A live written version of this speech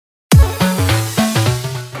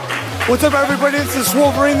What's up, everybody? This is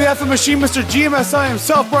Wolverine, the F Machine, Mr. GMSI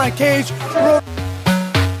himself, Brian Cage.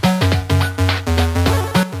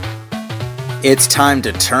 It's time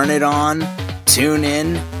to turn it on, tune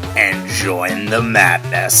in, and join the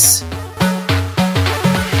madness.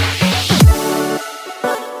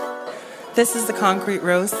 This is the Concrete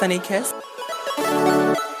Rose Sunny Kiss.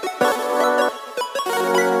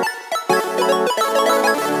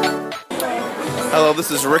 Hello,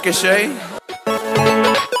 this is Ricochet.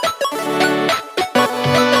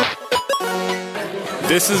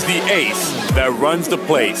 This is the ace that runs the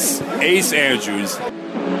place, Ace Andrews.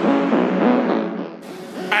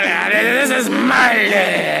 This is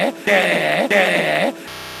Smiley.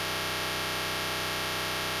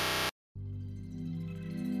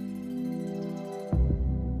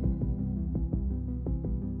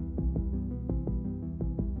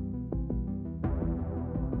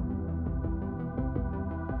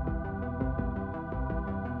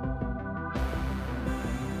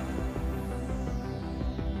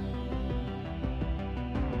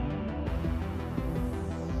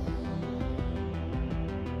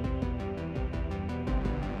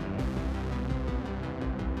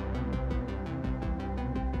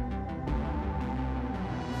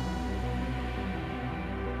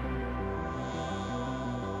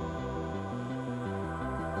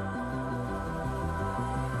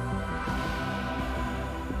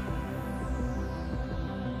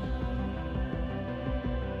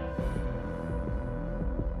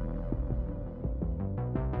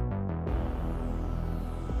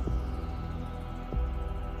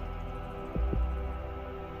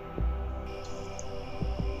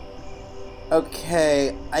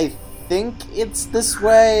 Okay, I think it's this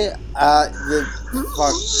way. Fuck.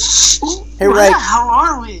 Hey, Ray. Where the hell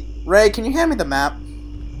are we? Ray, can you hand me the map?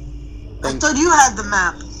 I thought you had the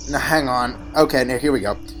map. No, hang on. Okay, now here we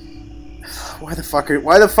go. Why the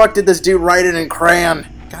fuck did this dude write it in crayon?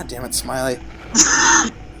 God damn it, Smiley.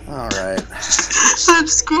 Alright. I'm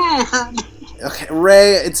scared. Okay,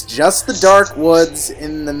 Ray, it's just the dark woods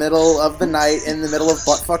in the middle of the night, in the middle of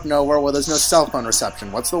buttfuck nowhere where there's no cell phone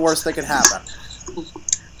reception. What's the worst that could happen?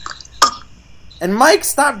 And Mike,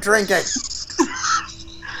 stop drinking!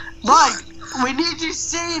 Mike, we need you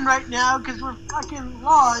sane right now because we're fucking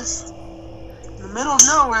lost. In the middle of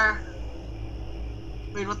nowhere.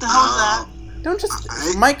 Wait, what the hell is that? Don't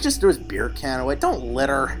just... Mike just threw his beer can away. Don't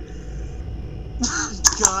litter.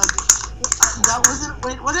 God. That wasn't...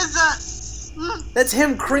 Wait, what is that? That's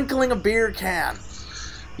him crinkling a beer can.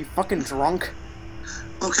 You fucking drunk.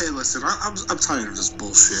 Okay, listen, I'm tired of this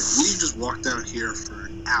bullshit. We just walked down here for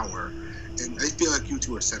an hour, and I feel like you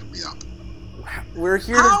two are setting me up. We're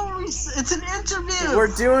here It's an interview!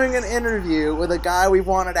 We're doing an interview with a guy we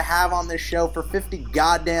wanted to have on this show for 50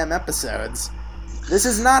 goddamn episodes. This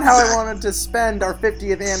is not how I wanted to spend our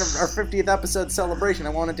 50th episode celebration. I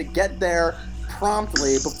wanted to get there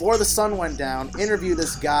promptly, before the sun went down, interview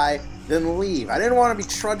this guy, then leave. I didn't want to be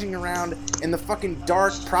trudging around in the fucking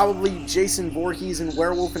dark, probably Jason Voorhees and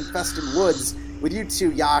werewolf-infested woods with you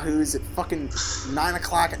two yahoos at fucking 9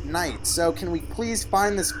 o'clock at night. So can we please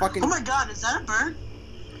find this fucking... Oh my god, is that a bird?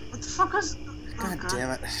 What the fuck was... God damn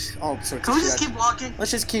it. All sorts of Can we shit. just keep walking?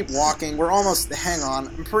 Let's just keep walking. We're almost... Hang on.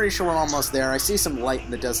 I'm pretty sure we're almost there. I see some light in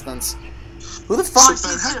the distance. Who the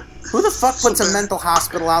fuck puts a mental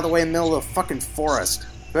hospital out of the way in the middle of the fucking forest?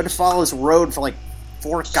 We had to follow this road for like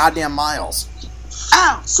 4 goddamn miles.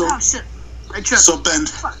 Ow! Oh shit! I tripped. So Ben,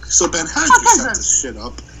 how did you set this shit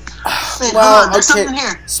up? Wait, Well, hold on, there's okay. something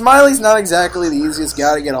here. Smiley's not exactly the easiest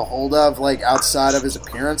guy to get a hold of, like, outside of his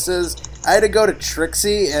appearances. I had to go to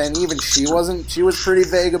Trixie, and even she wasn't. She was pretty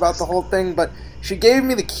vague about the whole thing, but she gave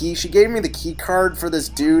me the key. She gave me the key card for this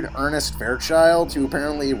dude, Ernest Fairchild, who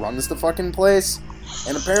apparently runs the fucking place.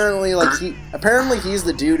 And apparently, like, he's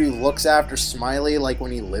the dude who looks after Smiley, like,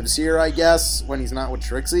 when he lives here, I guess, when he's not with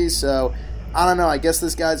Trixie. So, I don't know, I guess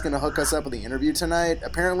this guy's gonna hook us up with the interview tonight.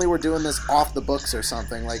 Apparently we're doing this off the books or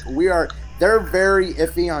something. Like, they're very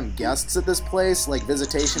iffy on guests at this place. Like,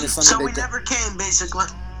 visitation is something So we never came, basically.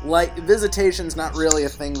 Like, visitation's not really a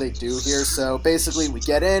thing they do here, so basically we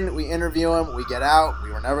get in, we interview him, we get out, we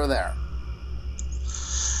were never there.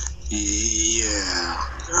 Yeah.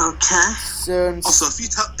 Okay. So, Also, if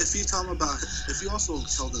you also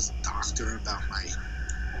tell this doctor about my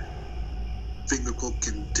physical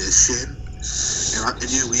condition,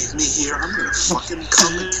 and you leave me here, I'm gonna fucking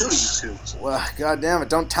come and kill you two. well, god damn it,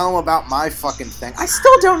 don't tell him about my fucking thing. I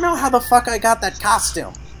still don't know how the fuck I got that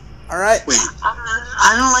costume. Alright? Wait.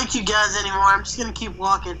 I don't like you guys anymore. I'm just gonna keep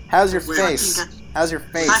walking. How's your face? How's your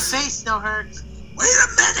face? My face still hurts. Wait a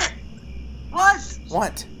minute! What?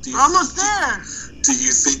 What? We're almost there. Do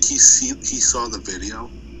you think he saw the video?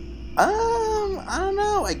 I don't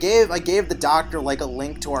know. I gave the doctor like a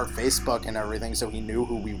link to our Facebook and everything, so he knew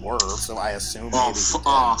who we were. So I assumed. Oh, maybe he did.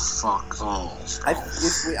 fuck. Oh.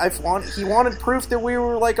 He wanted proof that we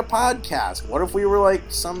were like a podcast. What if we were like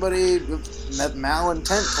somebody with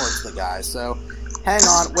malintent towards the guy? So, hang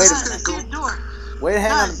on. Wait a minute. I see a door. Wait,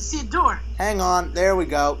 hang on. I see a door. Hang on. There we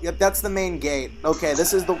go. Yep, that's the main gate. Okay,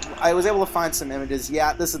 this is the. I was able to find some images.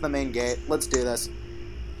 Yeah, this is the main gate. Let's do this.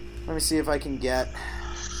 Let me see if I can get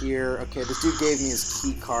here. Okay, this dude gave me his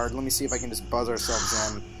key card. Let me see if I can just buzz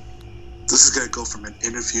ourselves in. This is gonna go from an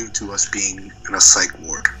interview to us being in a psych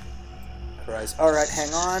ward. Christ. Alright,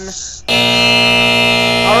 hang on.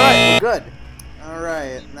 Alright, we're good.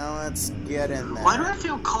 Alright, now let's get in there. Why do I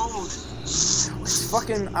feel cold? It's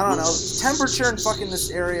fucking, I don't know. Temperature in fucking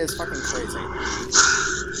this area is fucking crazy.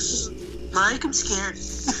 Mike, I'm scared.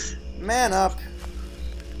 Man up.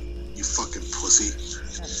 You fucking pussy.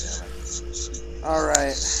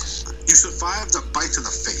 Alright. You survived a bite to the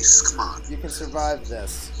face. Come on. You can survive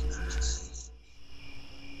this.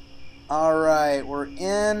 Alright, we're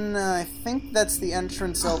in. I think that's the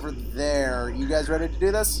entrance over there. You guys ready to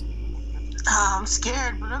do this? I'm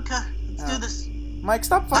scared, but okay. Let's do this. Mike,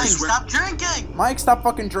 stop Mike, fucking... stop drinking! Mike, stop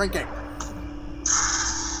fucking drinking.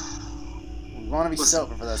 We want to be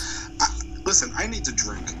sober for this. Listen, I need to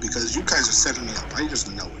drink because you guys are setting me up. I just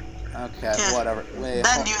know it. Okay, whatever. Wait,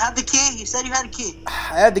 Ben, do you have the key? You said you had a key.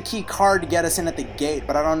 I had the key card to get us in at the gate,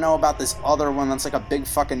 but I don't know about this other one that's like a big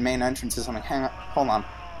fucking main entrance or something. Hang on, hold on.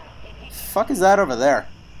 The fuck is that over there?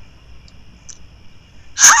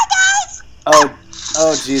 Hi, guys!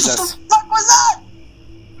 Oh, Jesus. What the fuck was that?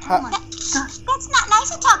 That's not nice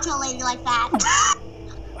to talk to a lady like that.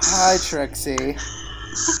 Hi, Trixie.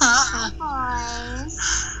 Hi, boys.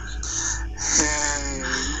 Hey.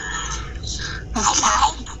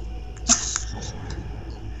 Hi, Mike.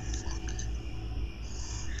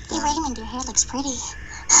 Hey, Raymond, your hair looks pretty.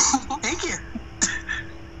 Thank you.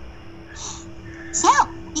 So,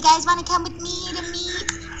 you guys want to come with me to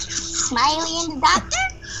meet Smiley and the doctor?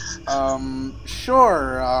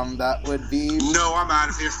 Sure, that would be... No, I'm out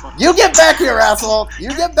of here. Fuck. You get back here, asshole! You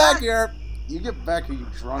get back here! You get back here, you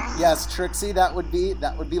drunk... Yes, Trixie, that would be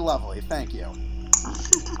lovely. Thank you. Follow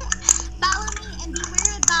me and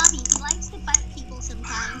beware of Bobby. He likes to bite people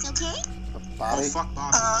sometimes, okay? Bobby? Oh, fuck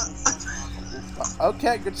Bobby.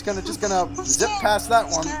 Okay, we're just gonna zip past that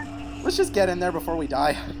one. Let's just get in there before we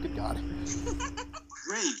die. Good God.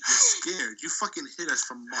 Great, you're scared. You fucking hid us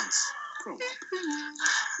for months. Grow up.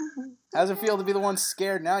 How's it feel to be the one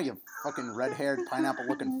scared now, you fucking red-haired,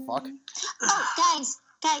 pineapple-looking fuck? Oh,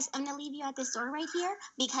 guys, I'm gonna leave you at this door right here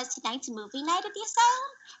because tonight's movie night at the asylum,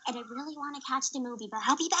 and I really want to catch the movie, but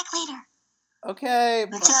I'll be back later. Okay.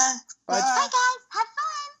 Okay. Bye, Bye, guys. Have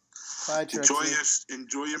fun. bye, Trixie.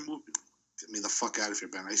 Enjoy your movie. Get me the fuck out of here,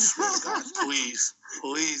 Ben. I swear to God. Please.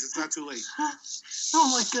 It's not too late. Oh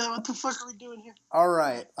my god, what the fuck are we doing here?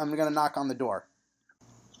 Alright, I'm gonna knock on the door.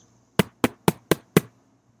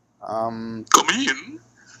 Come in.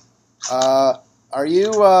 Are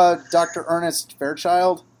you, Dr. Ernest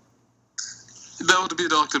Fairchild? That would be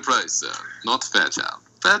Dr. Price, sir, not Fairchild.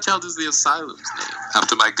 Fairchild is the asylum's name,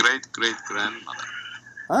 after my great-great-grandmother.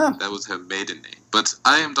 Huh? That was her maiden name. But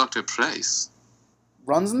I am Dr. Price.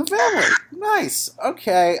 Runs in the family. Nice.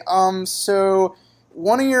 Okay, so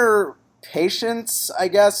one of your patients, I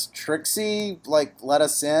guess, Trixie, let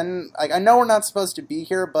us in. I know we're not supposed to be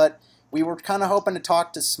here, but we were kind of hoping to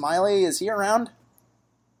talk to Smiley. Is he around?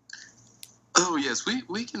 Oh, yes,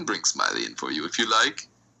 we can bring Smiley in for you if you like.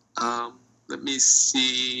 Let me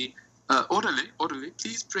see. Orderly,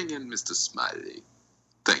 please bring in Mr. Smiley.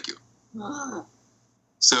 Thank you.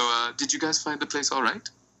 So, did you guys find the place all right?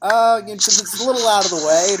 It's a little out of the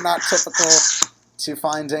way, not typical to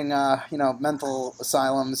finding, mental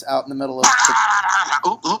asylums out in the middle of the...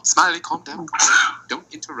 Oh, Smiley, calm down. Don't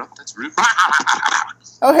interrupt, that's rude.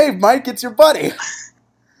 Oh, hey, Mike, it's your buddy.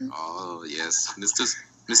 Oh, yes,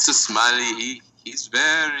 Mr. Smiley, he's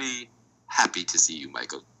very happy to see you,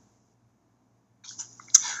 Michael.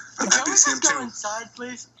 I'm Can happy we to see him just go too. inside,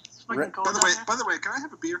 please? It's fucking Right. cold By the out way, here. can I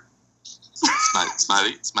have a beer?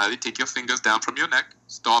 Smiley, take your fingers down from your neck.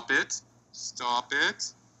 Stop it.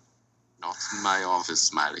 Not in my office,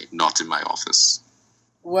 Smiley. Not in my office.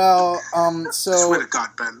 Well, I so... swear to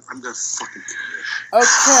God, Ben, I'm gonna fucking kill you.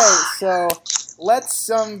 Okay, so let's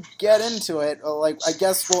get into it. I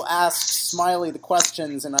guess we'll ask Smiley the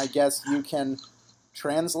questions, and I guess you can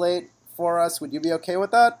translate for us. Would you be okay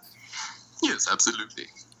with that? Yes, absolutely.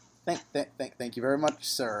 Thank you very much,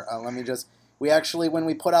 sir. We actually, when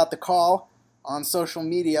we put out the call on social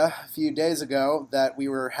media a few days ago that we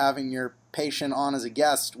were having your patient on as a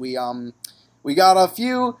guest, we got a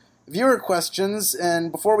few viewer questions,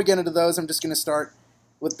 and before we get into those, I'm just going to start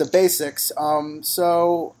with the basics.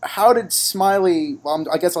 So how did Smiley, well,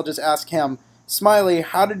 I guess I'll just ask him, Smiley,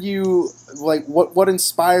 how did you, what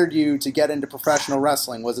inspired you to get into professional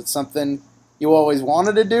wrestling? Was it something you always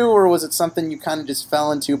wanted to do, or was it something you kind of just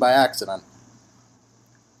fell into by accident?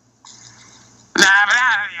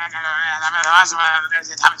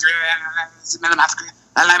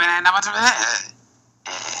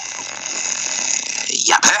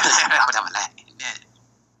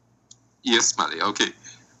 Yes, Smiley, okay.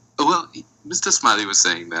 Well, Mr. Smiley was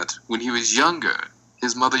saying that when he was younger,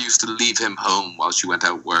 his mother used to leave him home while she went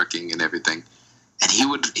out working and everything. And he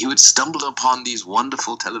would stumble upon these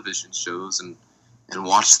wonderful television shows and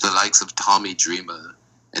watch the likes of Tommy Dreamer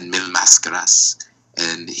and Mil Mascaras.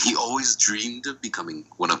 And he always dreamed of becoming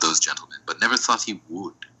one of those gentlemen, but never thought he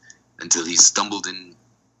would until he stumbled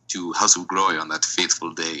into House of Glory on that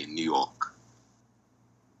fateful day in New York.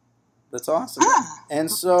 That's awesome.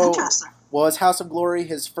 And so, was House of Glory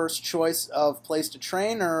his first choice of place to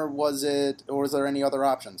train, or was there any other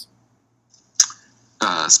options?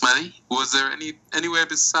 Smiley, was there anywhere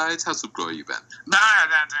besides House of Glory you've been?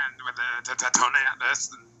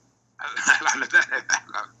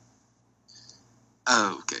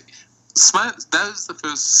 Okay. That was the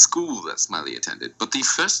first school that Smiley attended, but the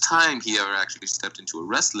first time he ever actually stepped into a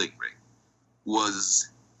wrestling ring was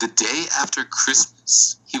the day after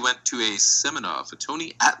Christmas. He went to a seminar for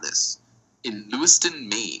Tony Atlas in Lewiston,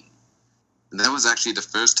 Maine. And that was actually the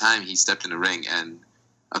first time he stepped in a ring, and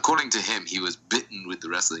according to him, he was bitten with the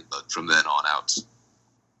wrestling bug from then on out.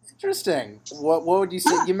 Interesting. What would you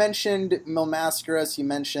say? You mentioned Mil Mascaras, you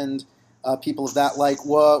mentioned people of that like.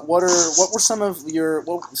 What were some of your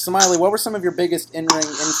Smiley? What were some of your biggest in-ring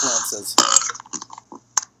influences?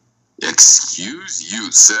 Excuse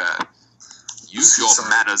you, sir. Use your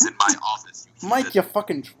manners in my office. Mike, you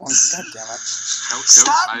fucking drunk. God damn it. No,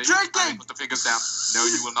 Stop drinking! Put the fingers down. No,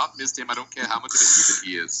 you will not miss him. I don't care how much of a heathen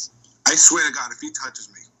he is. I swear to God, if he touches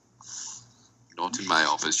me. Not in my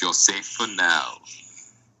office. You're safe for now.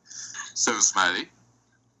 So, Smiley,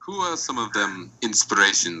 who are some of them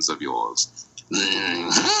inspirations of yours?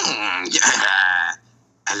 Yeah.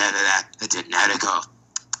 I love that. It's a nautical.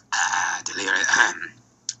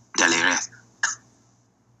 Delirious.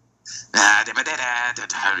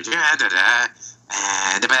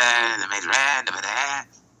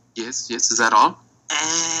 Yes, is that all?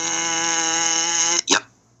 Yep.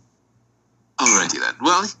 Alrighty then.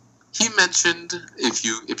 Well, he mentioned, if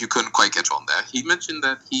you couldn't quite catch on there, he mentioned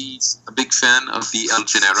that he's a big fan of the El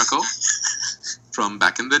Generico from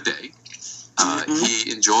back in the day.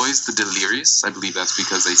 He enjoys the Delirious. I believe that's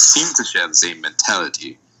because they seem to share the same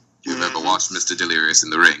mentality. If you've ever watched Mr. Delirious in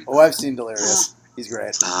the ring. Oh, I've seen Delirious. He's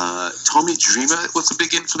great. Tommy Dreamer was a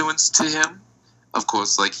big influence to him. Of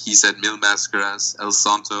course, like he said, Mil Mascaras, El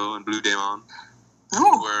Santo, and Blue Demon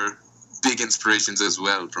were big inspirations as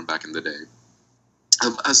well from back in the day.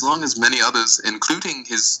 As long as many others, including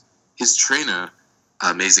his trainer,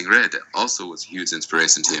 Amazing Red, also was a huge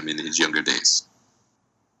inspiration to him in his younger days.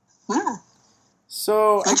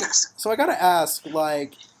 So I gotta ask,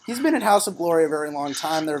 like, he's been in House of Glory a very long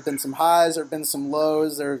time. There have been some highs, there have been some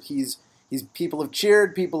lows. People have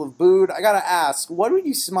cheered, people have booed. I gotta ask, what would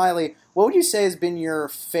you say has been your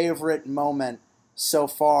favorite moment so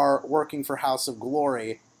far working for House of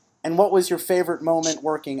Glory? And what was your favorite moment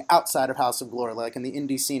working outside of House of Glory, like in the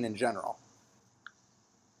indie scene in general?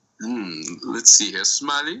 Let's see here,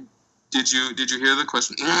 Smiley. Did you hear the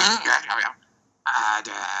question? Like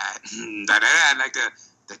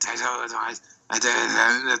the title of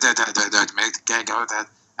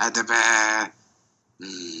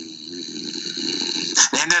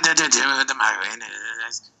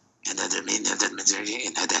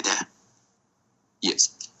Yes.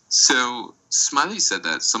 So Smiley said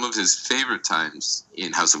that some of his favorite times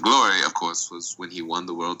in House of Glory, of course, was when he won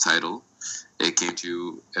the world title. It came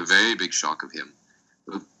to a very big shock of him.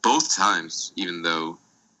 Both times, even though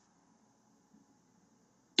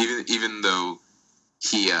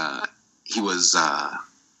he was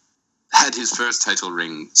had his first title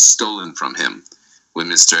ring stolen from him when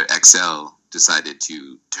Mr. XL decided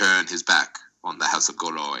to turn his back on the House of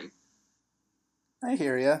Glory. I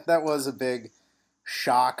hear you. That was a big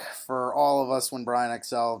shock for all of us when Brian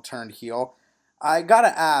XL turned heel. I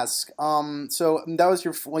gotta ask, so that was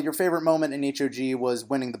your favorite moment in HOG was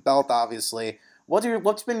winning the belt, obviously.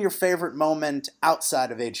 What's been your favorite moment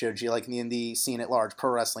outside of HOG, like in the scene at large?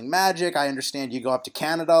 Pro Wrestling Magic, I understand you go up to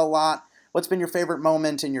Canada a lot. What's been your favorite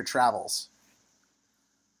moment in your travels?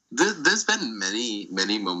 There's been many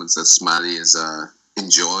moments that Smiley has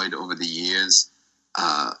enjoyed over the years.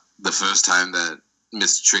 The first time that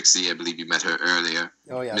Miss Trixie. I believe you met her earlier.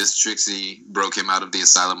 Oh, yes. Miss Trixie broke him out of the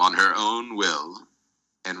asylum on her own will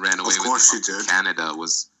and ran away with him to Canada.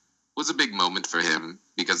 Was a big moment for him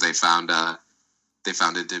because they found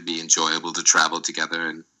it to be enjoyable to travel together,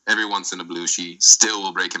 and every once in a blue, she still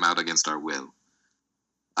will break him out against our will.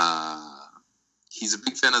 He's a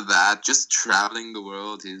big fan of that. Just traveling the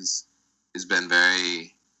world has been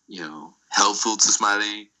very, helpful to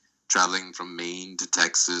Smiley. Traveling from Maine to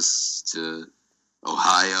Texas to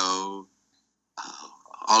Ohio,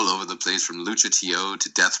 all over the place, from Lucha T.O. to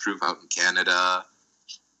Death Proof out in Canada.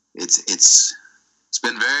 It's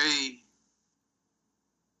been very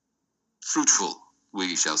fruitful,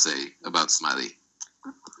 we shall say, about Smiley.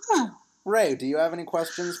 Ray, do you have any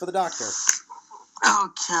questions for the doctor?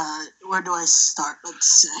 Okay, where do I start? Let's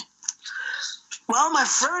see. Well,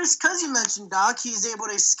 because you mentioned Doc, he's able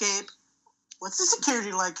to escape. What's the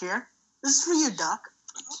security like here? This is for you, Doc.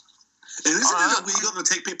 And isn't it illegal to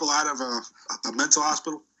take people out of a mental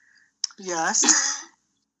hospital? Yes.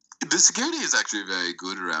 The security is actually very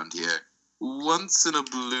good around here. Once in a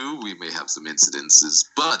blue, we may have some incidences,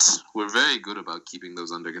 but we're very good about keeping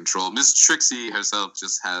those under control. Miss Trixie herself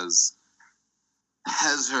just has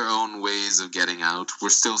her own ways of getting out. We're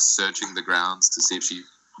still searching the grounds to see if she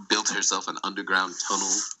built herself an underground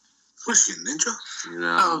tunnel. Was she a ninja?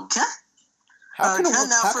 Okay. How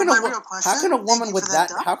can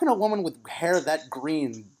a woman with hair that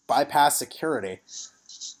green bypass security?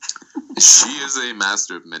 She is a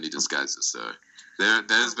master of many disguises, sir.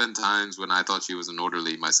 There's been times when I thought she was an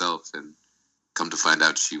orderly myself, and come to find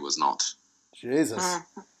out she was not. Jesus.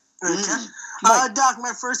 Okay. Doc,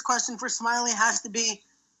 my first question for Smiley has to be,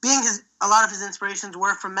 a lot of his inspirations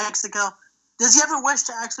were from Mexico, does he ever wish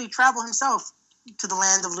to actually travel himself to the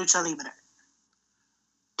land of Lucha Libre?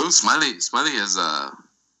 Oh, Smiley has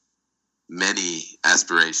many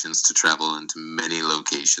aspirations to travel into many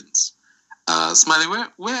locations. Smiley,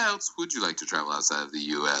 where else would you like to travel outside of the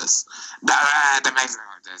U.S.? To Mexico,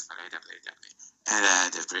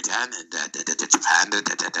 and to Britain, and to Japan,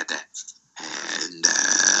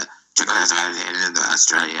 and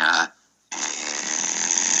Australia.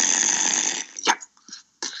 Yeah.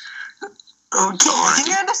 Okay, I think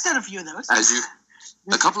I understand a few of those.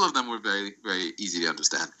 A couple of them were very, very easy to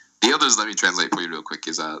understand. The others, let me translate for you real quick,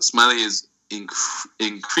 is Smiley is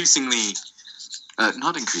increasingly,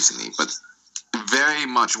 not increasingly, but very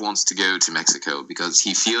much wants to go to Mexico because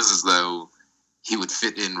he feels as though he would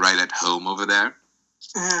fit in right at home over there.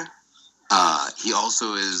 He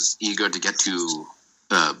also is eager to get to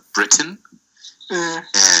Britain,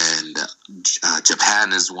 and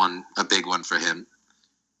Japan is a big one for him.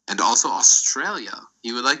 And also Australia.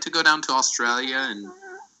 He would like to go down to Australia and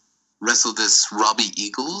wrestle this Robbie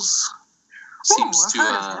Eagles.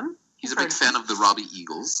 He's a big fan of the Robbie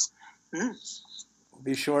Eagles.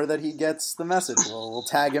 Be sure that he gets the message. We'll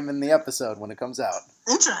tag him in the episode when it comes out.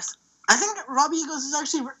 Interesting. I think Robbie Eagles has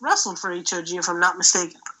actually wrestled for HOG, if I'm not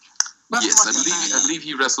mistaken. Yes, I believe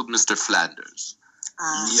he wrestled Mr. Flanders.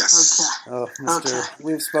 Yes. Okay. Oh,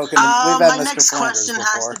 we've spoken. We've had my Mr. next Flanders question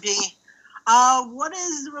before. has to be, what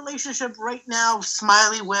is the relationship right now of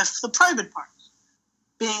Smiley with the private part?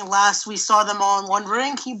 Being last we saw them all in one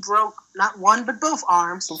ring, he broke not one but both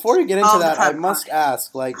arms. Before you get into that, I must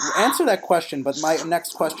ask, answer that question, but my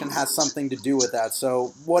next question has something to do with that.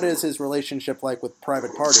 So, what is his relationship like with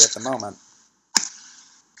Private Party at the moment?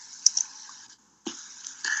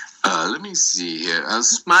 Let me see here.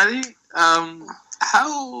 Smiley, how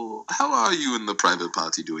are you in the Private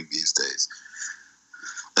Party doing these days?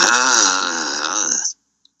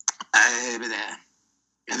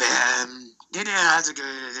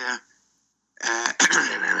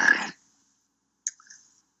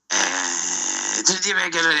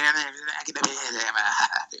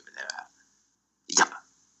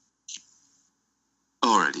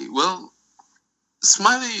 Alrighty. Well,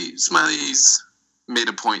 Smiley's made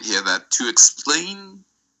a point here that to explain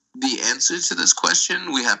the answer to this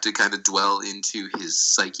question, we have to kind of dwell into his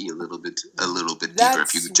psyche a little bit deeper,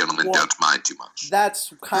 if you gentlemen don't mind too much.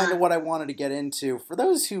 That's kind of what I wanted to get into. For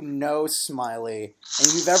those who know Smiley,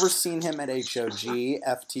 and you've ever seen him at HOG,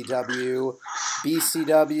 FTW,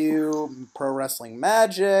 BCW, Pro Wrestling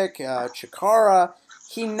Magic, Chikara,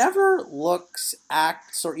 he never looks,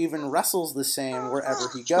 acts, or even wrestles the same wherever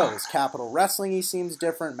he goes. Capital Wrestling, he seems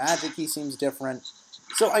different. Magic, he seems different.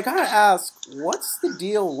 So I gotta ask, what's the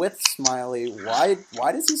deal with Smiley? Why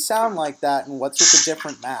does he sound like that, and what's with the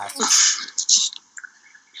different masks?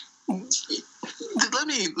 Let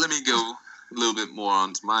me go a little bit more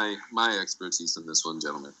onto my expertise in this one,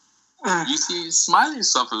 gentlemen. You see, Smiley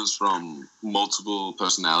suffers from multiple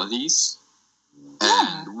personalities.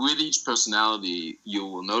 And with each personality, you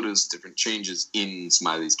will notice different changes in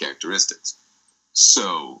Smiley's characteristics.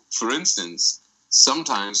 So, for instance,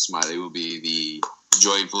 sometimes Smiley will be the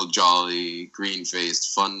joyful, jolly,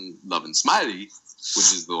 green-faced, fun-loving Smiley,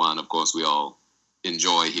 which is the one, of course, we all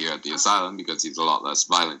enjoy here at the Asylum because he's a lot less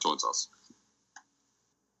violent towards us.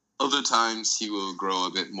 Other times, he will grow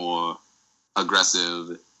a bit more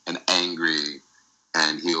aggressive and angry,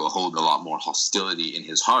 and he will hold a lot more hostility in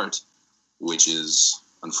his heart, which is,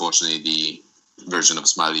 unfortunately, the version of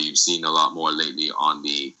Smiley you've seen a lot more lately on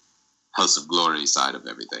the House of Glory side of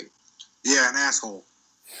everything. Yeah, an asshole.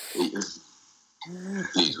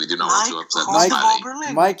 Please, we do not want to upset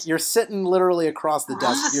Smiley. Mike, you're sitting literally across the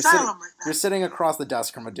desk. Asylum You're sitting across the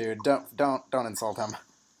desk from a dude. Don't insult him.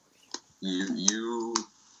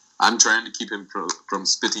 I'm trying to keep him from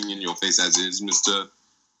spitting in your face as is, Mr.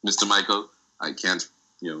 Michael. I can't,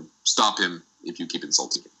 stop him if you keep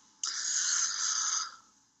insulting him.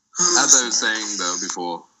 As I was saying, though,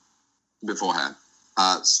 beforehand,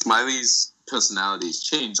 Smiley's personalities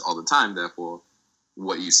change all the time, therefore,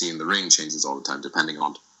 what you see in the ring changes all the time, depending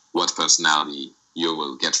on what personality you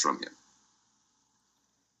will get from him.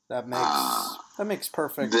 That makes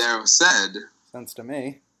perfect sense to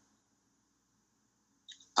me.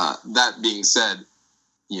 That being said,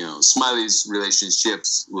 Smiley's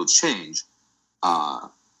relationships will change.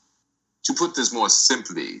 To put this more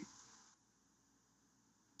simply,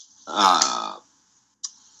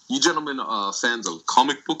 you gentlemen are fans of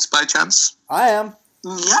comic books by chance? I am.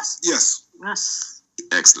 Yes.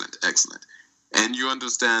 Excellent. And you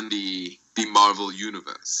understand the Marvel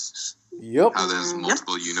Universe? Yep. How there's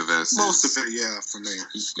multiple universes? Most of it, yeah, for me.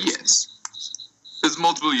 Yes. There's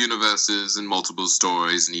multiple universes and multiple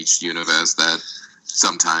stories in each universe that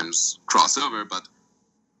sometimes cross over, but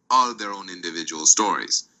are their own individual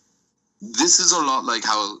stories. This is a lot like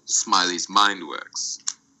how Smiley's mind works.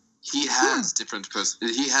 He has different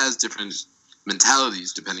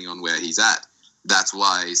mentalities depending on where he's at. That's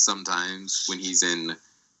why sometimes when he's in,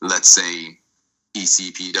 let's say,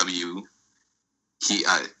 EPWE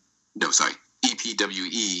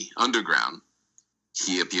Underground,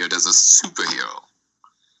 he appeared as a superhero.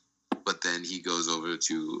 But then he goes over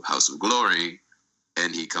to House of Glory,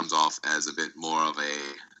 and he comes off as a bit more of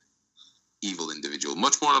a evil individual,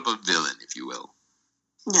 much more of a villain, if you will.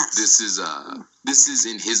 Yes. This is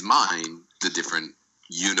in his mind the different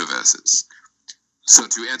universes. So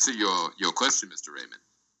to answer your question, Mr. Raymond,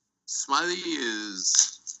 Smiley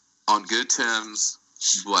is on good terms,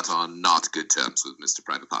 but on not good terms with Mr.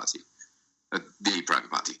 Private Party, the Private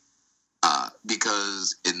Party,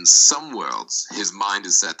 because in some worlds his mind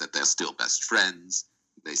is set that they're still best friends,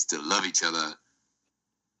 they still love each other,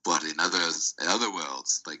 but in other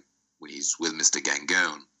worlds, like when he's with Mr.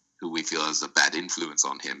 Gangone, who we feel has a bad influence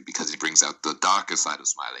on him because he brings out the darker side of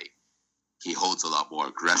Smiley, he holds a lot more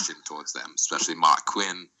aggression towards them, especially Mark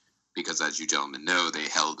Quinn, because as you gentlemen know, they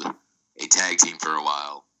held a tag team for a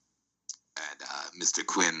while, and Mr.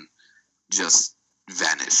 Quinn just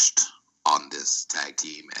vanished on this tag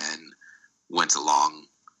team and went along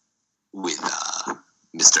with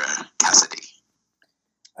Mr. Cassidy.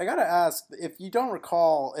 I gotta ask, if you don't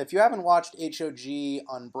recall, if you haven't watched HOG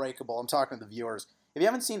Unbreakable, I'm talking to the viewers, if you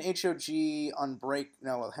haven't seen HOG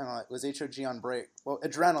Adrenaline,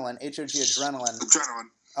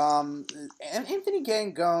 and Anthony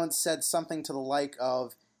Gangone said something to the like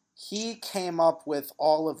of, he came up with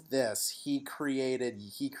all of this, he created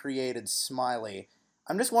Smiley.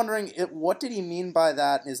 I'm just wondering, what did he mean by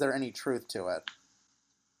that, and is there any truth to it?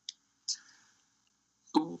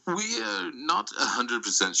 We are not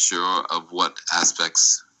 100% sure of what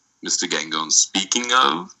aspects Mr. Gangone's speaking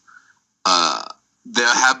of. There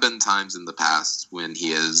have been times in the past when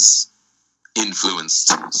he has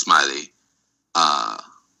influenced Smiley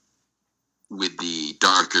with the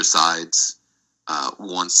darker sides.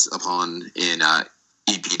 Once upon in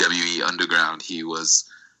EPWE Underground, he was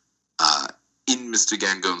in Mr.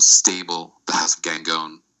 Gangone's stable, the House of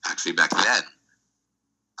Gangone, actually back then.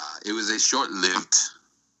 It was a short-lived,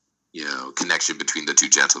 connection between the two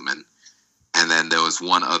gentlemen. And then there was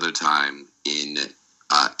one other time in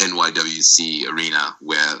NYWC Arena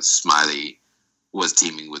where Smiley was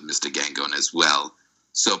teaming with Mr. Gangone as well.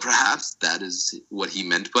 So perhaps that is what he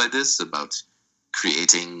meant by this, about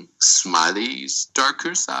creating Smiley's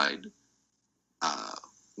darker side.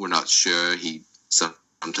 We're not sure. He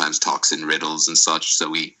sometimes talks in riddles and such, so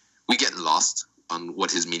we get lost on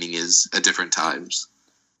what his meaning is at different times.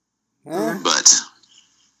 But,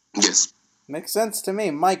 yes. Makes sense to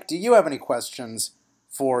me. Mike, do you have any questions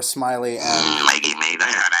for Smiley and... Mikey made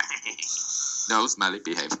that. No, Smiley,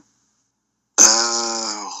 behave.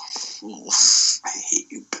 I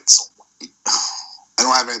hate you, pencil. I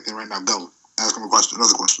don't have anything right now. Go. Ask him a question.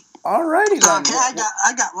 Another question. Alrighty then. Okay,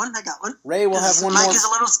 I got one. Ray will have one more. Mike is a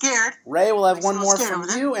little scared. Ray will have one more from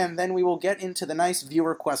you, and then we will get into the nice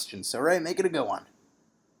viewer questions. So, Ray, make it a good one.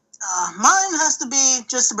 Mine has to be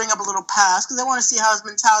just to bring up a little past, because I want to see how his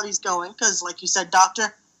mentality's going, because, like you said,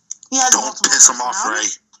 Doctor, he has multiple piss him off, Ray.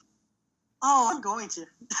 Oh, I'm going to.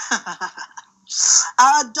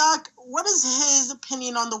 Doc, what is his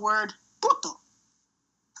opinion on the word puto?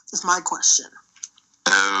 Is my question.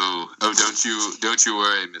 Oh, don't you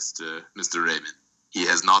worry, Mr. Raymond. He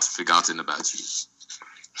has not forgotten about you.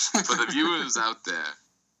 For the viewers out there,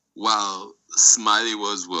 while Smiley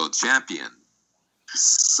was world champion,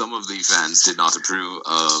 some of the fans did not approve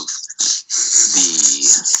of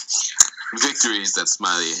the victories that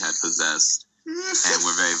Smiley had possessed and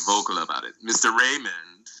were very vocal about it. Mr.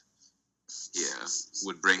 Raymond here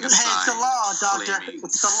would bring a sign. It's the law, Doctor.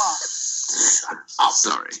 It's the law.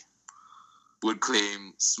 Sorry. Would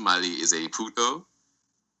claim Smiley is a puto,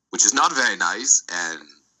 which is not very nice, and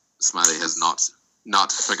Smiley has not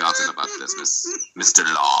forgotten about this, Mr.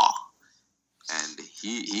 Law. And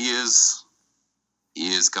he is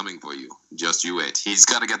coming for you. Just you wait. He's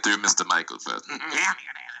got to get through Mr. Michael first.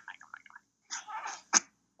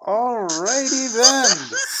 Alrighty then.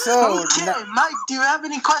 So, okay, Mike, do you have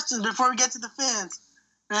any questions before we get to the fans?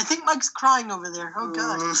 And I think Mike's crying over there. Oh,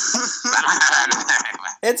 God.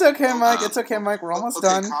 It's okay, Mike. It's okay, Mike. We're almost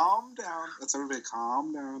done. Calm down. Let's everybody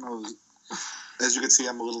calm down. As you can see,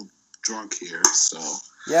 I'm a little drunk here, so...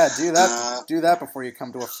 Yeah, do that. Do that before you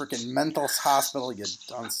come to a freaking mental hospital, you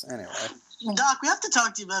dunce. Anyway. Doc, we have to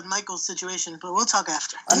talk to you about Michael's situation, but we'll talk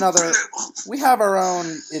after. We have our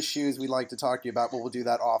own issues we'd like to talk to you about, but we'll do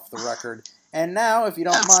that off the record. And now, if you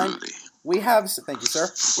don't mind, we have... Thank you, sir.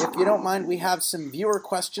 If you don't mind, we have some viewer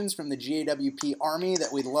questions from the GAWP Army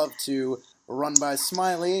that we'd love to run by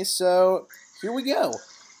Smiley. So, here we go.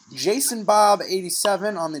 Jason Bob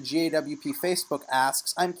 87 on the GAWP Facebook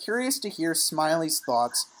asks, I'm curious to hear Smiley's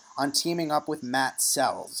thoughts on teaming up with Matt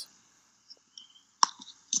Sells.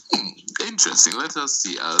 Interesting. Let us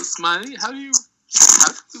see. Smiley, how do you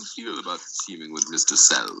feel about teaming with Mr.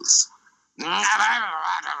 Sells? It was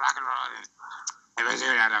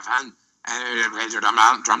really a lot of fun. And we played the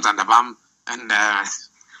drums on the bum. And,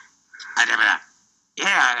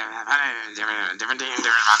 different team,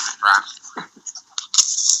 different fun.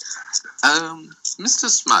 Mr.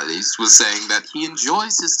 Smiley was saying that he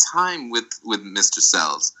enjoys his time with Mr.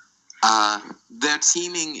 Sells. Their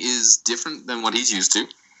teaming is different than what he's used to.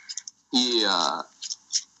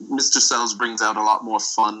 Mr. Sells brings out a lot more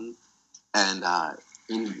fun, and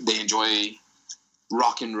they enjoy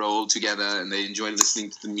rock and roll together, and they enjoy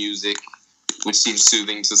listening to the music, which seems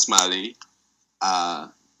soothing to Smiley.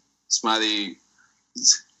 Smiley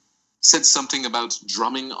said something about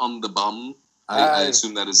drumming on the bum. I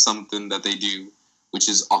assume that is something that they do, which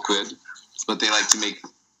is awkward, but they like to make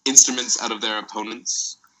instruments out of their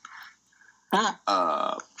opponents.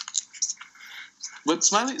 But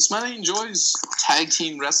Smiley enjoys tag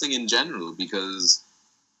team wrestling in general because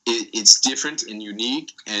it's different and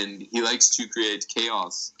unique, and he likes to create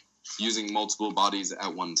chaos using multiple bodies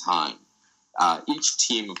at one time. Each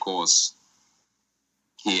team, of course,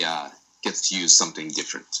 he gets to use something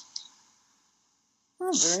different.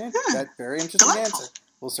 Oh, very interesting answer.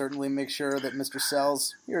 We'll certainly make sure that Mr.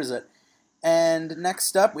 Sells hears it. And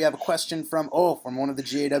next up, we have a question from one of the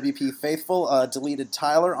GAWP faithful, Deleted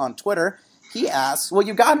Tyler on Twitter. He asks, well,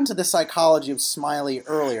 you got into the psychology of Smiley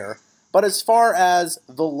earlier, but as far as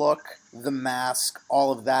the look, the mask,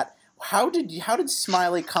 all of that, how did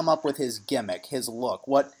Smiley come up with his gimmick, his look?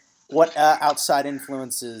 What outside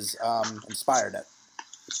influences inspired it?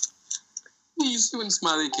 You see, when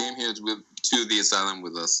Smiley came here to the Asylum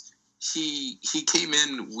with us, he came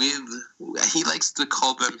in with, he likes to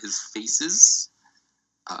call them his faces.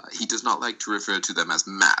 He does not like to refer to them as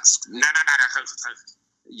masks. No.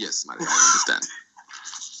 Yes, Smiley, I understand.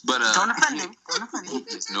 But don't offend him. Don't offend him.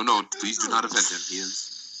 No, please do not offend him.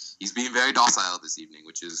 He's being very docile this evening,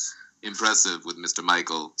 which is impressive with Mr.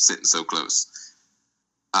 Michael sitting so close.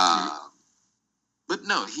 But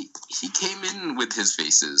no, he came in with his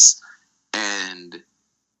faces, and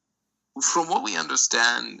from what we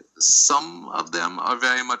understand, some of them are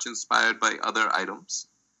very much inspired by other items,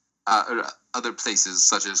 or other places,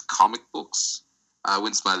 such as comic books.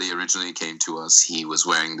 When Smiley originally came to us, he was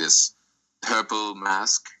wearing this purple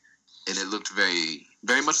mask, and it looked very,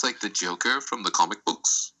 very much like the Joker from the comic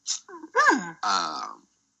books.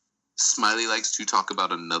 Smiley likes to talk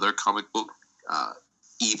about another comic book,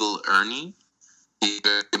 Evil Ernie. He's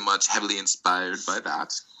very much heavily inspired by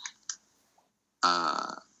that.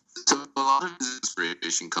 So a lot of his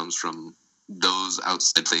inspiration comes from those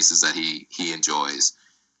outside places that he enjoys.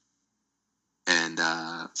 And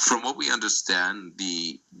from what we understand,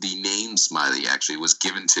 the name Smiley actually was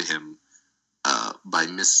given to him by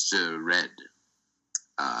Mr. Red.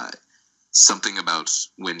 Something about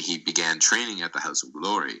when he began training at the House of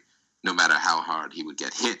Glory, no matter how hard he would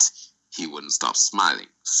get hit, he wouldn't stop smiling.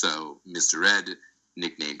 So Mr. Red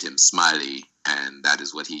nicknamed him Smiley, and that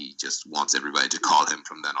is what he just wants everybody to call him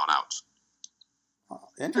from then on out. Oh,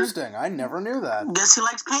 interesting. I never knew that. Guess he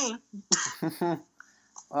likes pain.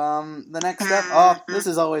 The next step. Oh, this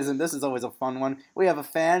is always a fun one. We have a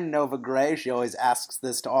fan, Nova Gray. She always asks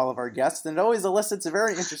this to all of our guests, and it always elicits a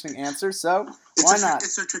very interesting answer. So why not?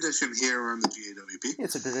 It's a tradition here on the GAWP.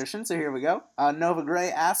 It's a tradition. So here we go. Nova Gray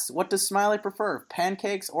asks, "What does Smiley prefer,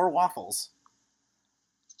 pancakes or waffles?"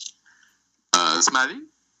 Smiley,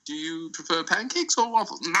 do you prefer pancakes or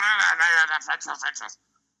waffles? No, French toast.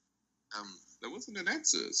 That wasn't an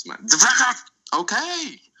answer, Smiley. The French toast.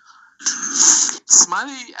 Okay.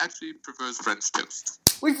 Smiley actually prefers French toast.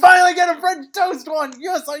 We finally get a French toast one!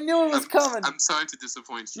 Yes, I knew it was coming! I'm sorry to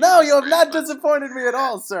disappoint you. No, you have not disappointed me at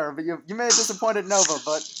all, sir. But you may have disappointed Nova,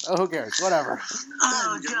 but who cares? Whatever.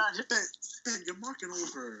 Oh, God. Ben, you're marking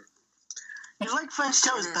over. You like French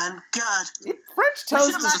toast, Ben. God. French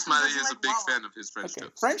toast Mr. Smiley is a big fan of his French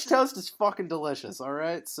toast. French toast is fucking delicious,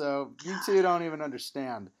 alright? So, you two don't even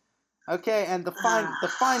understand. Okay, and the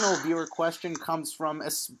final viewer question comes from a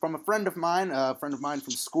friend of mine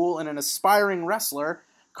from school, and an aspiring wrestler,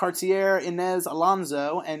 Cartier Inez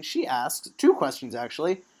Alonso, and she asks 2 questions,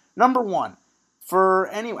 actually. Number 1,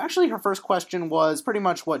 actually her first question was pretty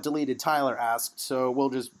much what Deleted Tyler asked, so we'll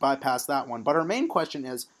just bypass that one. But her main question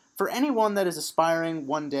is, for anyone that is aspiring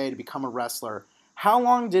one day to become a wrestler, how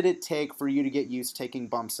long did it take for you to get used to taking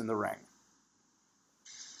bumps in the ring?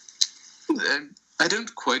 I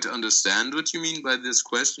don't quite understand what you mean by this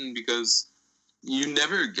question, because you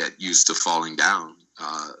never get used to falling down.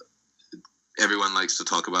 Everyone likes to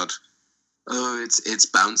talk about, it's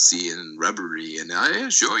bouncy and rubbery, and I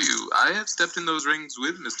assure you, I have stepped in those rings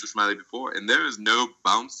with Mr. Smiley before, and there is no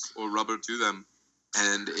bounce or rubber to them,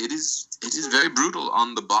 and it is very brutal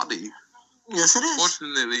on the body. Yes, it is.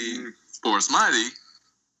 Fortunately for Smiley,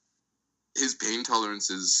 his pain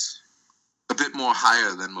tolerance is a bit more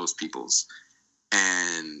higher than most people's.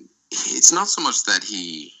 And it's not so much that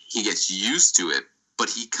he gets used to it, but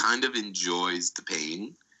he kind of enjoys the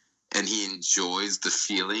pain, and he enjoys the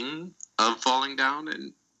feeling of falling down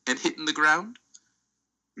and hitting the ground.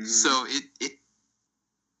 Mm-hmm. So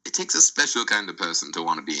it takes a special kind of person to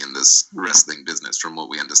want to be in this wrestling business, from what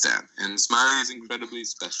we understand. And Smiley is an incredibly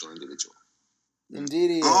special individual. Indeed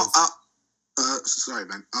he is. Sorry,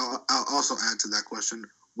 man. I'll also add to that question.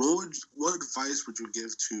 What advice would you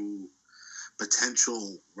give to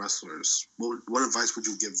potential wrestlers? What advice would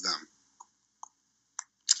you give them?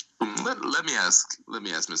 Let me ask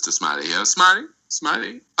Mr. Smiley here.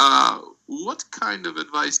 Smiley, what kind of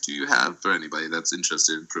advice do you have for anybody that's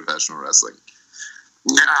interested in professional wrestling?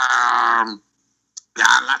 Yeah,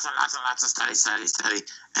 lots of study,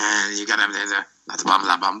 and you gotta lots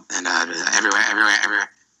of bum, and everywhere,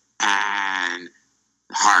 and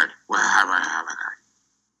hard. Work hard.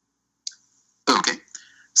 Okay.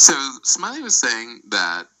 So Smiley was saying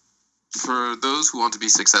that for those who want to be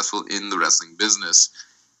successful in the wrestling business,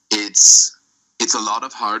 it's a lot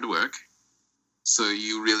of hard work. So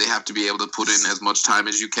you really have to be able to put in as much time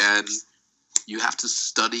as you can. You have to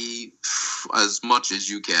study as much as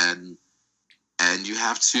you can, and you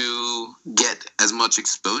have to get as much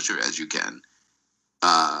exposure as you can.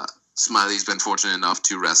 Smiley's been fortunate enough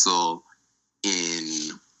to wrestle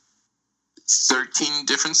in 13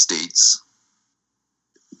 different states.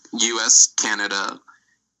 U.S., Canada.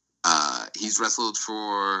 He's wrestled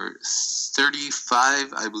for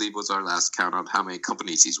 35, I believe was our last count of how many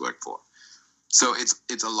companies he's worked for. So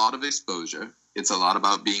it's a lot of exposure. It's a lot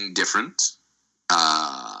about being different.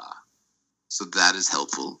 So that is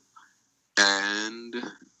helpful. And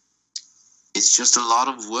it's just a lot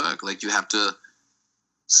of work. Like, you have to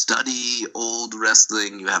study old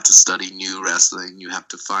wrestling. You have to study new wrestling. You have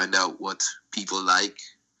to find out what people like.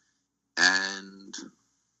 And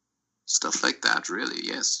stuff like that, really,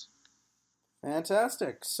 yes.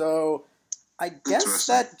 Fantastic. So, I guess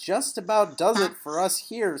that just about does it for us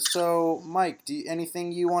here. So, Mike,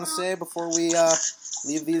 anything you want to say before we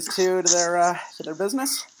leave these two to their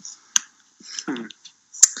business? You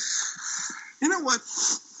know what?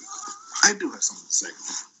 I do have something to say.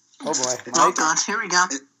 Oh boy. Oh God, here we go.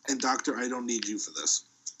 And Doctor, I don't need you for this,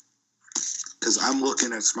 because I'm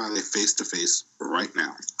looking at Smiley face to face right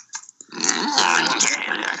now.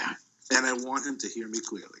 and I want him to hear me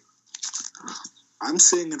clearly. I'm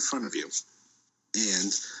sitting in front of you,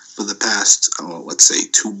 and for the past, let's say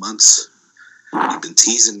 2 months, you've been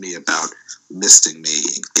teasing me about misting me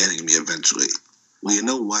and getting me eventually. Well, you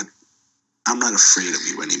know what? I'm not afraid of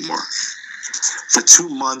you anymore. For 2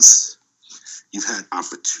 months, you've had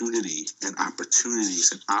opportunity and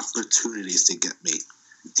opportunities and opportunities to get me.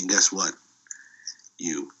 And guess what?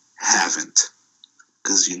 You haven't.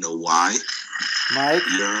 Because you know why? Mike?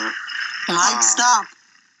 You're Mike, stop.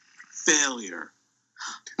 failure.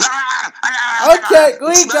 Okay,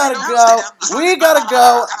 we gotta go. We gotta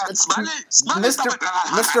go.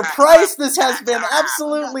 Mr. Price, this has been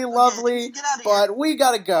absolutely lovely, but we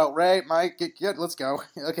gotta go, right, Mike? Let's go.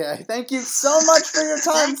 Okay, thank you so much for your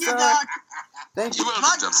time, sir. Thank you. You're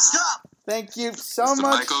welcome, Stop. Thank you so Mr.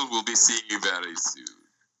 much. Michael, we'll be seeing you very soon.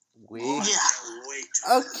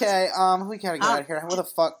 Okay, we gotta get out of here. What the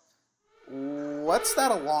fuck? What's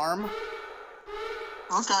that alarm?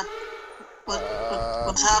 Okay.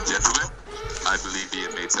 What's happening? Gentlemen, I believe the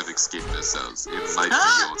inmates have escaped themselves. It might be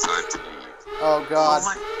your time to leave. Oh god.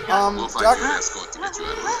 We'll find you an escort to get you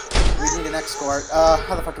out of here. We need an escort.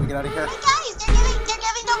 How the fuck do we get out of here? Hey guys, they're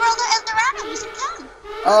giving the world El Dorado. You should come.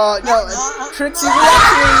 No, Trixie, we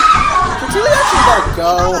actually gotta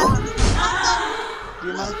go. Do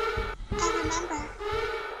you mind? I remember.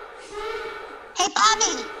 Hey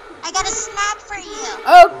Bobby, I got a snack for you.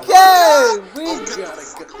 Okay, we gotta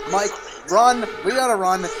go. Mike, run. We gotta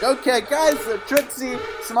run. Okay, guys, Trixie,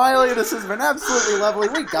 Smiley, this has been absolutely lovely.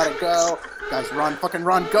 We gotta go. Guys, run. Fucking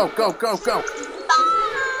run. Go, go, go, go. Bye.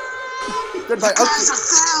 Goodbye. You guys are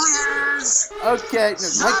failures. Okay.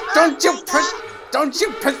 Mike, don't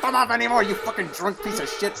you piss them off anymore, you fucking drunk piece of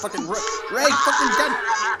shit. Fucking Ray, fucking dead.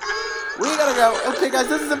 We gotta go. Okay, guys,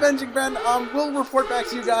 this is Avenging Ben. We'll report back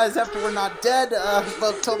to you guys after we're not dead.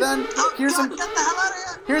 But till then, here's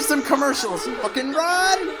some commercials. Fucking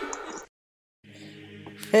run!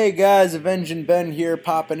 Hey guys, Avenging Ben here,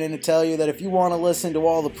 popping in to tell you that if you want to listen to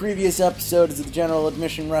all the previous episodes of the General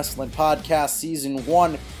Admission Wrestling Podcast Season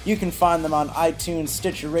 1, you can find them on iTunes,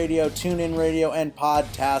 Stitcher Radio, TuneIn Radio, and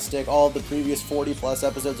Podtastic. All of the previous 40-plus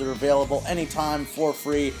episodes are available anytime for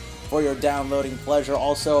free for your downloading pleasure.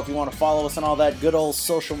 Also, if you want to follow us on all that good old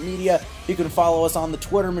social media, you can follow us on the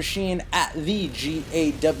Twitter machine at the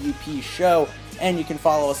GAWP Show, and you can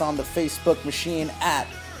follow us on the Facebook machine at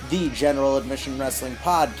the General Admission Wrestling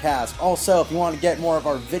Podcast. Also, if you want to get more of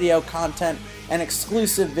our video content and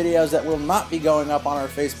exclusive videos that will not be going up on our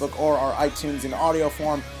Facebook or our iTunes in audio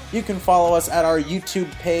form, you can follow us at our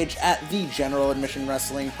YouTube page at the General Admission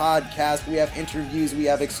Wrestling Podcast. We have interviews, we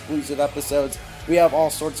have exclusive episodes, we have all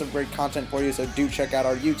sorts of great content for you, so do check out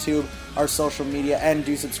our YouTube, our social media, and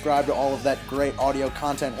do subscribe to all of that great audio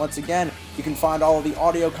content. Once again, you can find all of the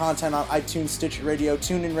audio content on iTunes, Stitcher Radio,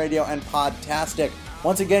 TuneIn Radio, and Podtastic.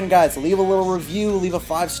 Once again, guys, leave a little review, leave a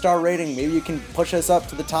 5-star rating. Maybe you can push us up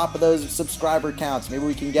to the top of those subscriber counts. Maybe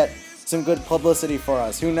we can get some good publicity for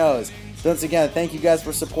us. Who knows? Once again, thank you guys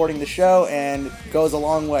for supporting the show, and it goes a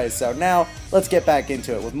long way. So now, let's get back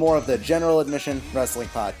into it with more of the General Admission Wrestling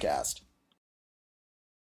Podcast.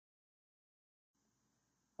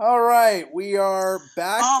 Alright, we are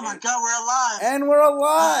back. Oh my god, we're alive. And we're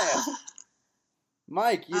alive!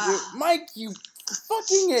 Mike, you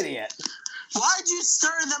fucking idiot. Why'd you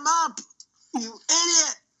stir them up? You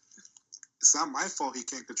idiot. It's not my fault he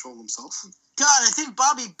can't control himself. God, I think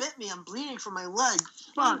Bobby bit me. I'm bleeding from my leg.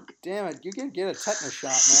 Fuck. Damn it, you can get a tetanus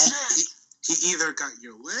shot, man. He either got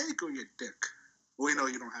your leg or your dick. Wait, no,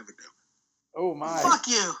 you don't have a dick. Oh my. Fuck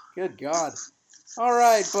you. Good God.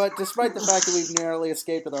 Alright, but despite the fact that we've narrowly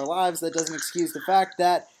escaped with our lives, that doesn't excuse the fact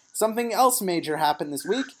that something else major happened this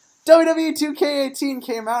week. WWE 2K18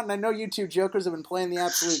 came out, and I know you two jokers have been playing the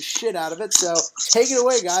absolute shit out of it, so take it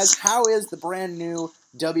away, guys. How is the brand new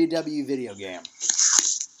WWE video game?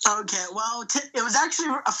 Okay, well, it was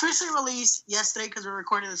actually officially released yesterday because we're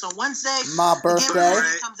recording this on Wednesday. My birthday. The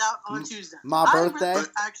game comes out on Tuesday. My birthday.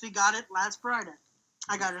 I actually got it last Friday.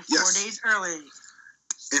 I got it 4 days early.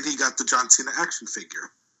 And he got the John Cena action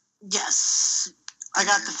figure. Yes. I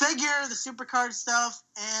got the figure, the supercard stuff,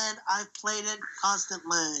 and I've played it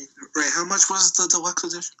constantly. Ray, how much was the deluxe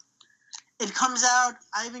edition? It comes out,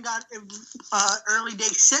 I even got early day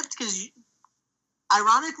shipped, because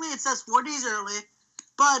ironically it says 4 days early,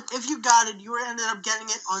 but if you got it, you ended up getting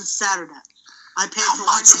it on Saturday. I paid for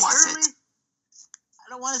 1 day early. I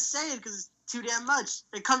don't want to say it because it's too damn much.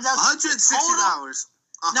 It comes out $160.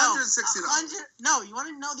 $160. No, you want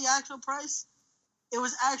to know the actual price? It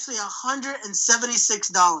was actually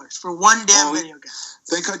 $176 for one damn video game.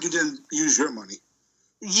 Thank God you didn't use your money.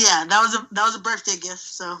 Yeah, that was a birthday gift.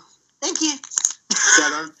 So thank you.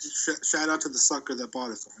 Shout out to the sucker that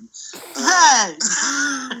bought it for him. Hey!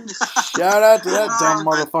 Shout out to that dumb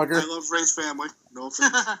motherfucker. I love Ray's family. No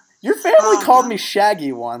offense. Your family called me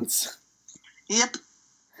Shaggy once. Yep.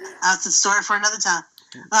 That's a story for another time.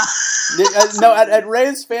 No, at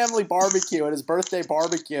Ray's family barbecue, at his birthday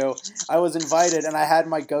barbecue, I was invited, and I had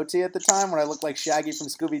my goatee at the time when I looked like Shaggy from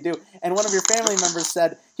Scooby-Doo. And one of your family members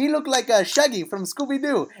said, he looked like Shaggy from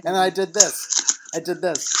Scooby-Doo. And I did this.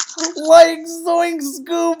 Like Zoink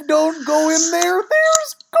Scoob, don't go in there.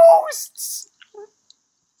 There's ghosts.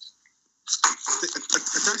 I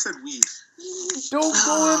thought I said weed. Don't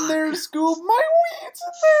go in there, Scoob. My weed's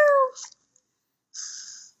in there.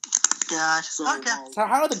 Gosh. Okay. So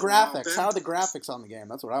how are the graphics? How are the graphics on the game?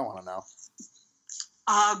 That's what I want to know.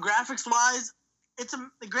 Graphics wise,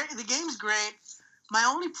 the game's great. My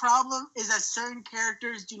only problem is that certain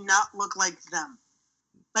characters do not look like them.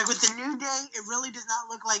 Like with the New Day, it really does not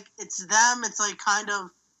look like it's them. It's like kind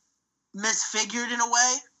of misfigured in a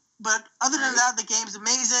way. But other than that, the game's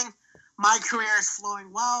amazing. My career is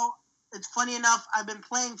flowing well. It's funny enough, I've been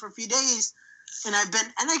playing for a few days, and I've been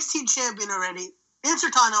NXT champion already.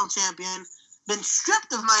 Intercontinental champion, been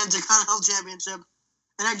stripped of my Intercontinental championship,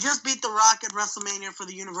 and I just beat The Rock at WrestleMania for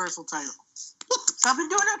the Universal title. So I've been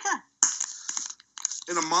doing okay.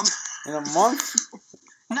 In a month? In a month?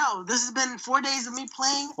 No, this has been 4 days of me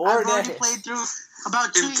playing. 4 I've days. already played through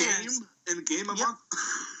about 2 years. In game a month?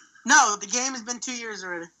 No, the game has been 2 years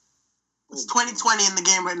already. It's 2020 in the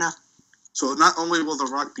game right now. So not only will The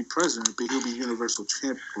Rock be president, but he'll be Universal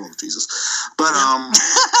Champion. Oh, Jesus. But,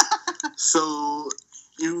 so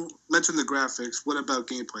you mentioned the graphics. What about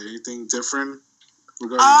gameplay? Anything different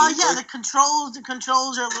regarding gameplay? Yeah, the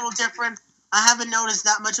controls are a little different. I haven't noticed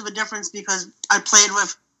that much of a difference because I played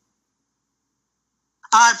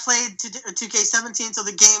 2K17, so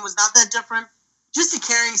the game was not that different. Just the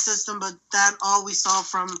carrying system, but that all we saw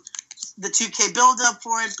from the 2K build-up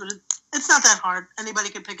for it, but it's not that hard. Anybody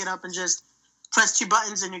can pick it up and just press 2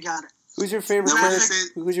 buttons and you got it. Who's your favorite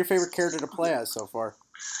character to play as so far?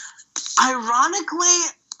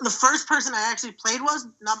 Ironically, the first person I actually played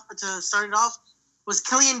to start it off was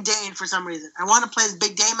Killian Dane for some reason. I want to play as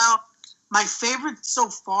Big Damo. My favorite so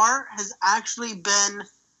far has actually been...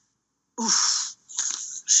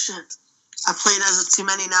 Shit. I played as too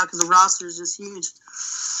many now because the roster is just huge.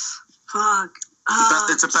 Fuck.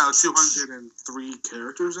 It's about 203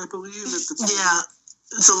 characters, I believe. Yeah.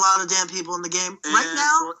 It's a lot of damn people in the game. Right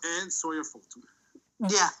now... And Sawyer Fulton.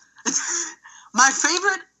 Yeah. My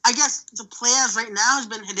favorite, I guess, to play as right now has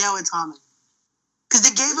been Hideo Itami. Because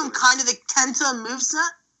they gave him kind of the Kenta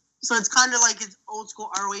moveset. So it's kind of like his old school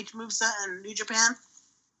ROH moveset in New Japan.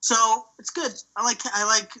 So it's good. I like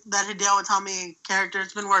that Hideo Itami character.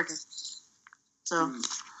 It's been working. So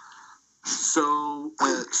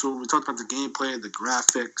we talked about the gameplay, the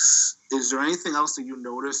graphics. Is there anything else that you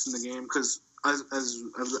noticed in the game? Because as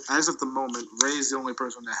of the moment, Ray is the only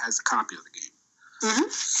person that has a copy of the game. Mm-hmm.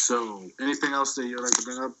 So, anything else that you'd like to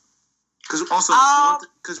bring up?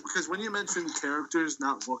 Because when you mentioned characters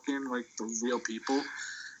not looking like the real people,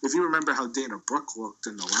 if you remember how Dana Brooke looked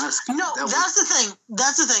in the last game, that's the thing.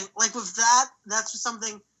 That's the thing. Like with that, that's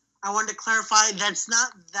something I wanted to clarify. That's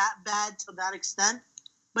not that bad to that extent,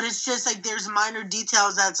 but it's just like there's minor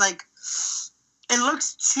details that's like it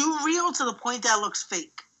looks too real to the point that it looks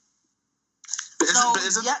fake. But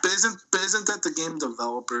isn't that the game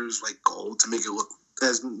developers' goal to make it look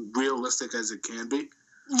as realistic as it can be?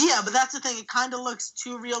 Yeah, but that's the thing. It kind of looks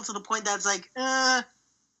too real to the point that's like, it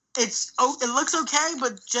looks okay,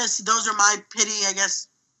 but just those are my pity, I guess,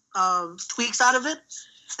 tweaks out of it.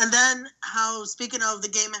 And then speaking of the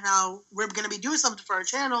game and how we're going to be doing something for our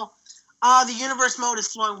channel, the universe mode is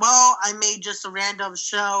flowing well. I made just a random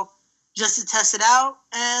show just to test it out,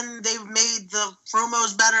 and they've made the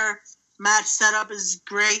promos better. Match setup is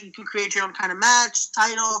great. You can create your own kind of match,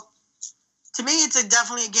 title. To me, it's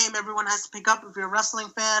definitely a game everyone has to pick up if you're a wrestling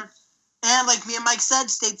fan. And like me and Mike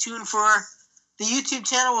said, stay tuned for the YouTube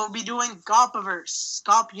channel. We'll be doing Gopiverse,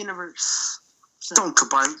 Gop Universe. So, don't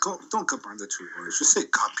combine the two words. Just say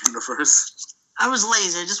Gop Universe. I was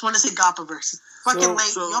lazy. I just want to say Gopiverse. Fucking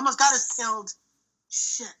late. You almost got us killed.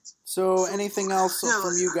 Shit. So anything else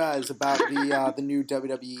from you guys about the new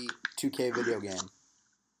WWE 2K video game?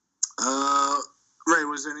 Ray,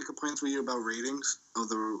 was there any complaints with you about ratings of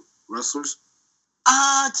the wrestlers?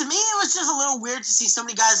 To me, it was just a little weird to see so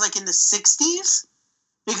many guys in the 60s.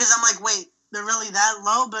 Because I'm like, wait, they're really that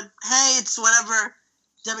low? But hey, it's whatever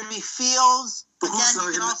WWE feels. But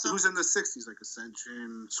who's in the 60s? Like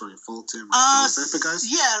Ascension, Sawyer Fulton, those type of guys?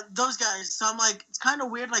 Yeah, those guys. So I'm like, it's kind of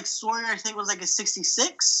weird. Like Sawyer, I think, was a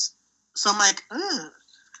 66. So I'm like, ugh.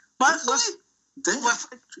 But Damn. With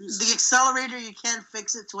the accelerator, you can't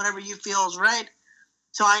fix it to whatever you feel is right.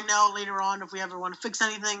 So I know later on if we ever want to fix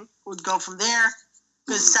anything, we'll go from there.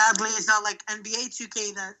 Because sadly, it's not like NBA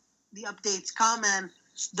 2K that the updates come and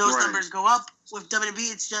those numbers go up. With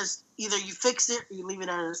WWE, it's just either you fix it or you leave it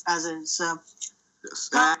as is. So. Yes,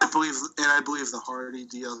 and I believe the Hardy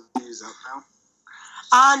DLC is out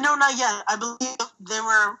now. No, not yet. I believe they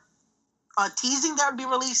were teasing that would be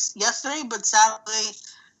released yesterday, but sadly,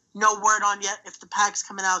 no word on yet if the pack's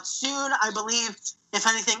coming out soon. I believe, if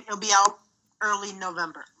anything, it'll be out early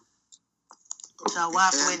November. So we'll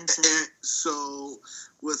have to wait and see. So,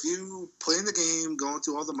 with you playing the game, going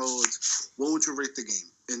through all the modes, what would you rate the game?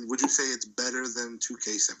 And would you say it's better than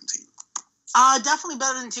 2K17? Definitely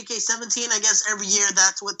better than 2K17. I guess every year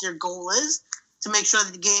that's what their goal is, to make sure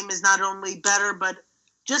that the game is not only better, but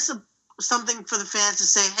just something for the fans to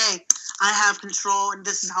say, hey, I have control and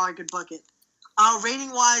this is how I could book it.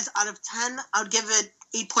 Rating-wise, out of 10, I would give it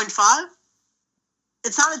 8.5.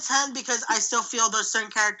 It's not a 10 because I still feel there's certain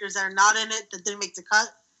characters that are not in it that didn't make the cut.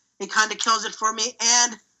 It kind of kills it for me.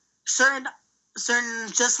 And certain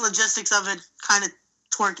just logistics of it kind of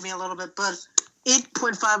twerked me a little bit. But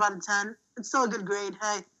 8.5 out of 10, it's still a good grade.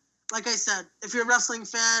 Hey, like I said, if you're a wrestling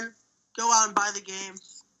fan, go out and buy the game.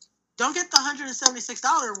 Don't get the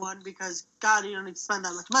 $176 one because, God, you don't need to spend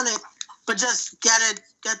that much money. But just get it.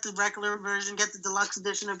 Get the regular version. Get the deluxe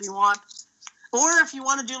edition if you want. Or if you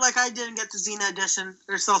want to do like I did and get the Xena edition,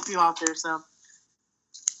 there's still a few out there. So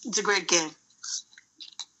it's a great game.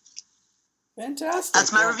 Fantastic.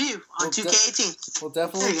 That's my review on 2K18. We'll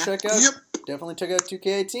definitely check out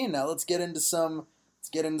 2K18. Now let's get into some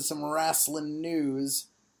wrestling news.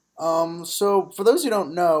 So for those who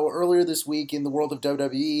don't know, earlier this week in the world of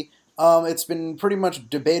WWE, it's been pretty much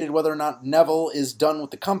debated whether or not Neville is done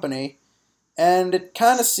with the company. And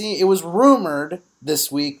it was rumored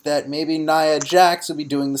this week that maybe Nia Jax would be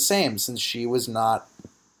doing the same since she was not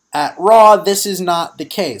at Raw. This is not the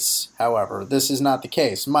case, however. This is not the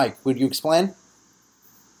case. Mike, would you explain?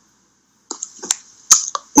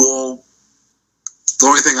 Well, the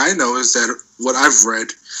only thing I know is that what I've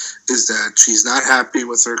read is that she's not happy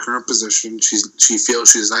with her current position. She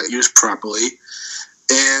feels she's not used properly.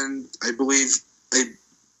 And I believe...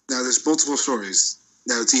 now, there's multiple stories.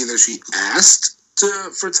 Now, it's either she asked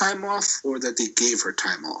for time off or that they gave her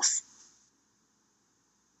time off.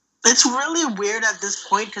 It's really weird at this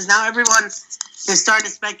point because now everyone is starting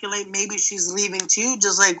to speculate maybe she's leaving too,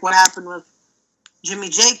 just like what happened with Jimmy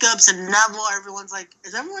Jacobs and Neville. Everyone's like,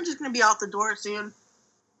 is everyone just going to be out the door soon?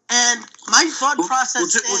 And my thought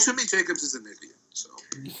process is... Jimmy Jacobs is an idiot, so...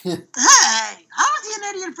 Hey! How is he an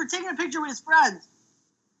idiot for taking a picture with his friends?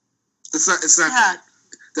 It's not... Yeah.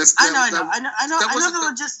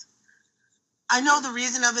 I know the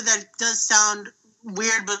reason of it that does sound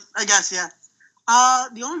weird, but I guess, yeah.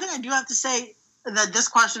 The only thing I do have to say that this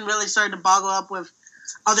question really started to boggle up with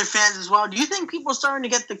other fans as well. Do you think people are starting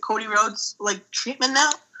to get the Cody Rhodes treatment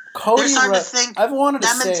now? They're starting to think that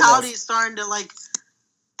mentality is starting to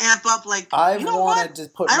amp up. I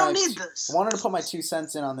don't need this. I wanted to put my 2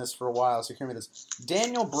 cents in on this for a while, so hear me this.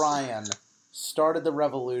 Daniel Bryan started the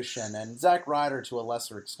revolution, and Zack Ryder to a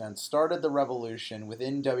lesser extent started the revolution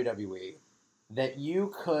within WWE that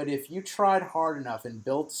you could, if you tried hard enough and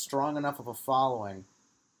built strong enough of a following,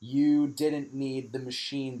 you didn't need the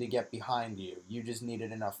machine to get behind you. You just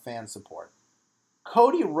needed enough fan support.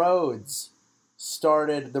 Cody Rhodes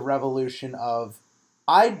started the revolution of,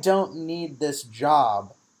 I don't need this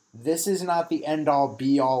job. This is not the end-all,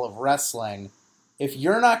 be-all of wrestling. If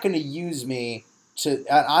you're not going to use me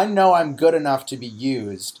I know I'm good enough to be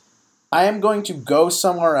used, I am going to go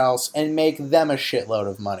somewhere else and make them a shitload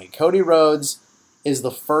of money. Cody Rhodes is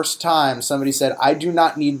the first time somebody said, I do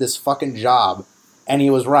not need this fucking job. And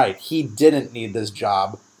he was right. He didn't need this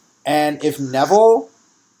job. And if Neville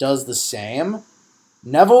does the same,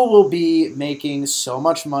 Neville will be making so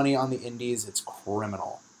much money on the indies, it's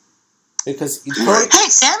criminal. Because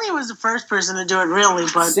Sammy was the first person to do it, really,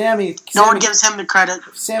 but no one gives him the credit.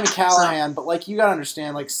 Sami Callihan, but you gotta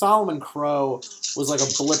understand, Solomon Crowe was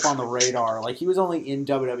a blip on the radar. He was only in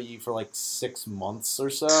WWE for 6 months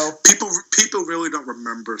or so. People really don't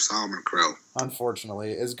remember Solomon Crowe.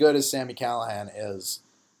 Unfortunately, as good as Sami Callihan is,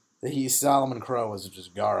 Solomon Crowe was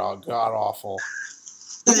just god awful.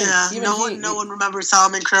 No one remembers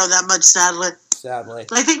Solomon Crowe that much, sadly.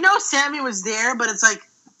 They know Sammy was there, but it's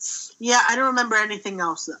yeah, I don't remember anything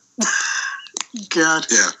else, though. God.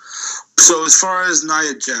 Yeah. So as far as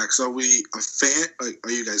Nia Jax, are we a fan? Are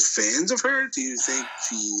you guys fans of her? Do you think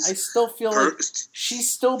she's... I still feel like she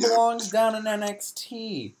still belongs down in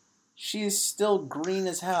NXT. She's still green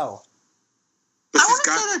as hell. But I want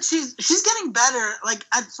to say that she's getting better. Like,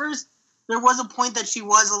 at first, there was a point that she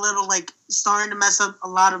was a little, like, starting to mess up a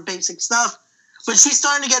lot of basic stuff. But she's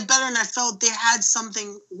starting to get better, and I felt they had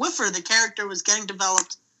something with her. The character was getting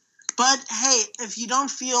developed. But, hey, if you don't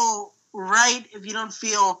feel right, if you don't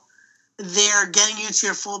feel they're getting you to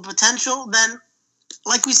your full potential, then,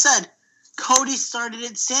 like we said, Cody started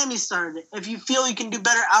it, Sammy started it. If you feel you can do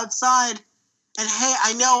better outside, and, hey,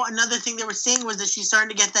 I know another thing they were saying was that she's starting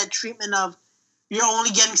to get that treatment of you're only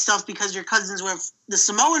getting stuff because your cousin's with the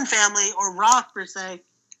Samoan family or Rock, per se.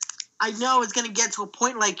 I know it's going to get to a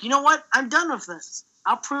point like, you know what? I'm done with this.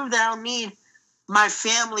 I'll prove that I don't need my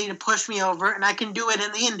family to push me over, and I can do it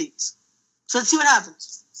in the Indies. So let's see what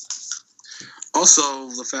happens. Also,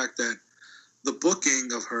 the fact that the booking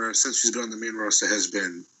of her since she's been on the main roster has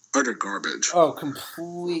been utter garbage. Oh,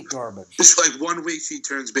 complete garbage. It's like 1 week she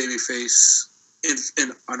turns babyface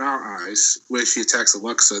on our eyes, where she attacks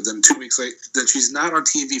Alexa. Then 2 weeks later, then she's not on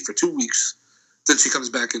TV for 2 weeks. Then she comes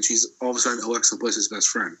back and she's all of a sudden Alexa Bliss's best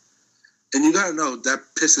friend. And you gotta know that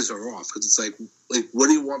pisses her off because it's like, what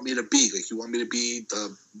do you want me to be? Like, you want me to be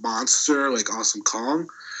the monster, like Awesome Kong,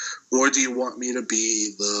 or do you want me to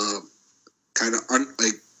be the kind of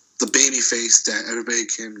the baby face that everybody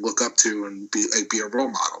can look up to and be a role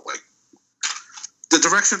model? Like, the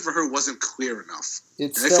direction for her wasn't clear enough.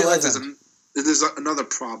 It still I feel like isn't. there's another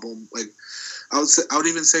problem. Like, I would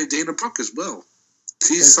even say Dana Brooke as well.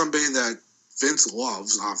 She's somebody that Vince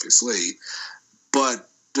loves, obviously, but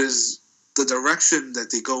there's the direction that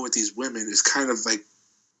they go with these women is kind of like,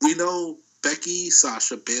 we know Becky,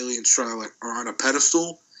 Sasha, Bayley, and Charlotte are on a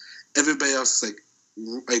pedestal. Everybody else is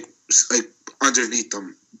like underneath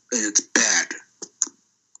them, and it's bad.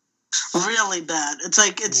 Really bad. It's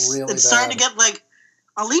like it's really starting to get like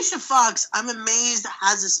Alicia Fox. I'm amazed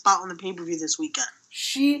has a spot on the pay-per-view this weekend.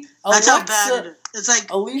 That's how bad it is. It's like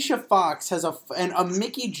Alicia Fox and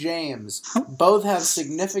Mickey James both have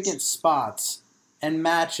significant spots and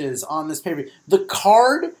matches on this pay-per-view. The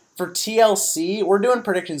card for TLC, we're doing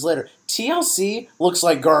predictions later. TLC looks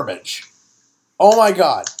like garbage. Oh my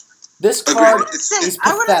god. This card is pathetic.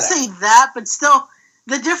 I wouldn't say that, but still,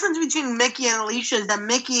 the difference between Mickey and Alicia is that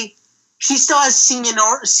Mickey, she still has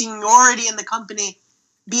seniority in the company,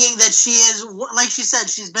 being that she is, like she said,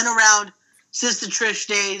 she's been around since the Trish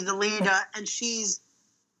days, the Lita, and she's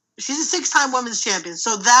a 6-time women's champion.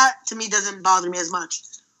 So that, to me, doesn't bother me as much.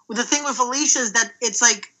 The thing with Alicia is that it's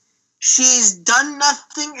like she's done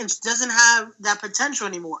nothing and she doesn't have that potential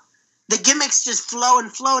anymore. The gimmicks just flow, and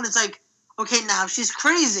it's like, okay, now she's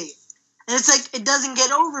crazy. And it's like, it doesn't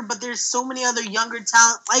get over, but there's so many other younger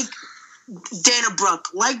talent like Dana Brooke,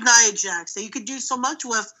 like Nia Jax, that you could do so much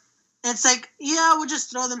with. And it's like, yeah, we'll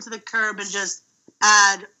just throw them to the curb and just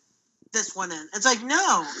add this one in. It's like,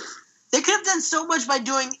 no. They could have done so much by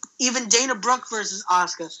doing even Dana Brooke versus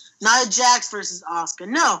Asuka, Nia Jax versus Asuka.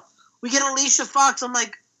 No. We get Alicia Fox. I'm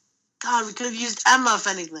like, God, we could have used Emma, if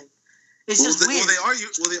anything. It's just weird. They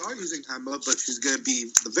are using Emma, but she's going to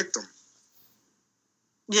be the victim.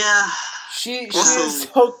 Yeah. She is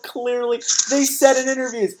so clearly... They said in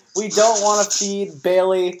interviews, we don't want to feed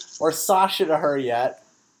Bayley or Sasha to her yet,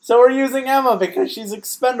 so we're using Emma because she's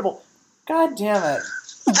expendable. God damn it.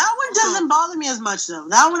 That one doesn't bother me as much, though.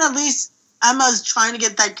 That one, at least, Emma's trying to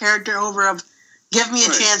get that character over of, give me a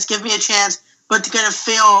chance, but they're going to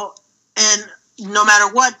fail and no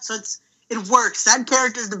matter what. So it works. That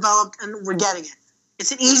character's developed, and we're getting it.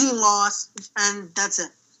 It's an easy loss, and that's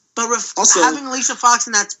it. But having Alicia Fox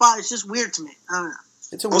in that spot, it's just weird to me. I don't know.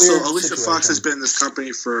 It's a weird Alicia situation. Fox has been in this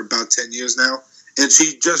company for about 10 years now, and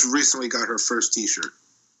she just recently got her first T-shirt.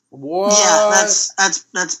 What? Yeah,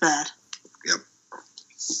 that's bad. Yep.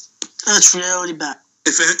 That's really bad.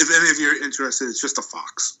 If any of you are interested, it's just a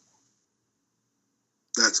fox.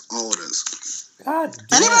 That's all it is. God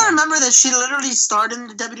damn. Anyone remember that she literally started in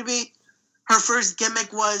the WWE? Her first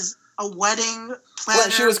gimmick was a wedding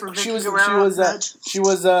planner for Vicky Guerrero and Edge. She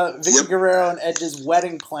was Vicky Guerrero and Edge's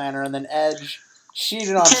wedding planner, and then Edge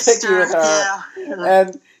cheated on Kissed Vicky her, with her.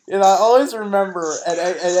 yeah. And I always remember at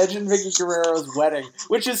Edge and Vicky Guerrero's wedding,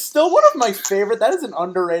 which is still one of my favorite. That is an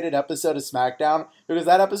underrated episode of SmackDown, because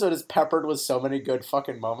that episode is peppered with so many good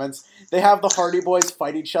fucking moments. They have the Hardy Boys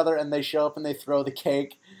fight each other, and they show up and they throw the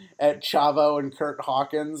cake at Chavo and Kurt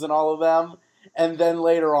Hawkins and all of them. And then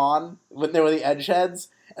later on, when they were the Edgeheads,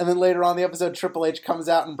 And then later on in the episode, Triple H comes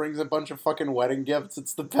out and brings a bunch of fucking wedding gifts.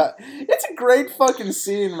 It's the best. It's a great fucking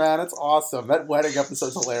scene, man. It's awesome. That wedding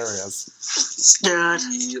episode's hilarious. God.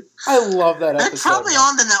 I love that episode. That's probably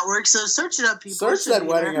on the network, so search it up, people. Search that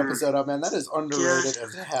wedding episode up, man. That is underrated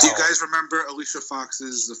as hell. Do you guys remember Alicia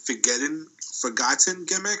Fox's Forgotten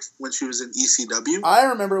gimmick when she was in ECW? I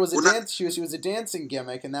remember it was a dance. She was a dancing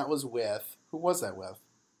gimmick, and that was with... Who was that with?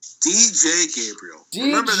 DJ Gabriel.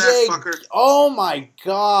 Remember that fucker? Oh my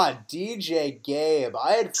god, DJ Gabe.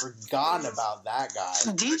 I had forgotten about that guy.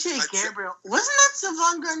 DJ Gabriel. Wasn't that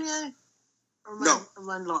Savon Garnier? No.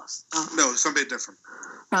 I'm lost. Oh. No, somebody different.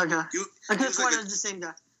 Okay. I could have sworn it was the same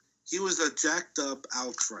guy. He was a jacked up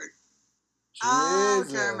Alex Wright. Oh,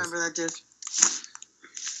 okay, I remember that dude.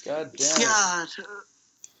 God damn.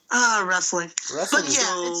 God. Wrestling. But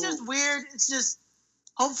yeah, it's just weird. It's just...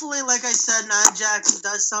 Hopefully, like I said, Nia Jax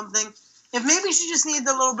does something. If maybe she just needs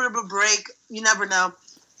a little bit of a break, you never know.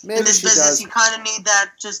 Maybe in this she business, does. you kind of need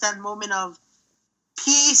that moment of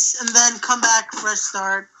peace and then come back, fresh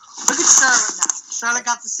start. Look at Charlotte now. Charlotte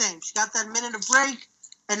got the same. She got that minute of break,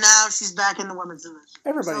 and now she's back in the women's division.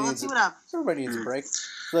 Everybody needs a break.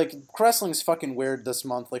 Like, wrestling's fucking weird this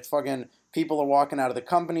month. Like, fucking people are walking out of the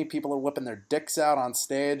company. People are whipping their dicks out on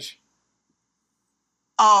stage.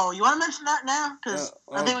 Oh, you want to mention that now? Because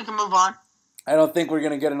I think we can move on. I don't think we're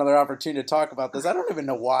going to get another opportunity to talk about this. I don't even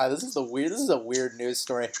know why. This is a weird news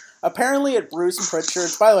story. Apparently at Bruce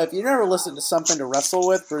Pritchard's... By the way, if you never listened to Something to Wrestle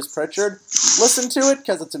With, Bruce Pritchard, listen to it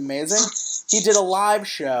because it's amazing. He did a live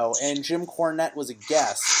show, and Jim Cornette was a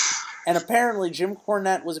guest. And apparently, Jim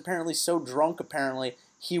Cornette was so drunk,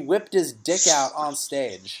 he whipped his dick out on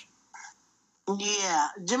stage. Yeah,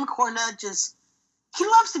 Jim Cornette just... He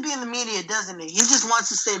loves to be in the media, doesn't he? He just wants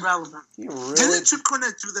to stay relevant. Didn't Jim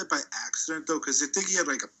Cornette do that by accident, though? Because I think he had,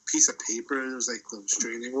 like, a piece of paper. It was, like, the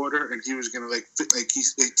restraining order, and he was going to,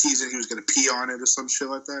 he's teasing he was going to pee on it or some shit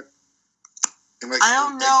like that. And, like, I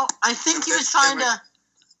don't know. I think he was trying to...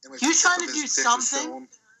 He was trying to do something.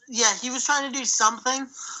 Yeah, he was trying to do something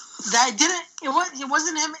that didn't... It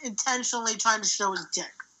wasn't him intentionally trying to show his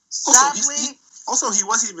dick. Sadly... Also, he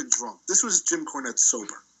wasn't even drunk. This was Jim Cornette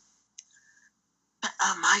sober.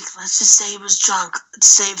 Mike, let's just say he was drunk.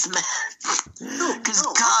 Save the man. I'm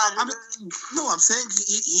saying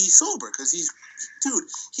he's sober because he's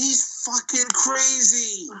fucking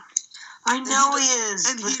crazy. I know he is.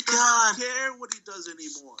 And he doesn't care what he does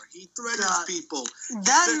anymore. He threatens people.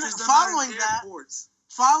 Then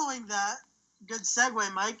following that, good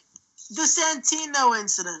segue, Mike. The Santino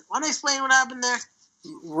incident. Want to explain what happened there?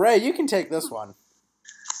 Ray, you can take this one.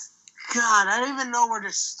 God, I don't even know where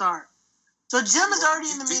to start. So Jim is already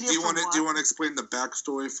in the media. Do you want to explain the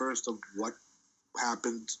backstory first of what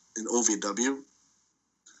happened in OVW?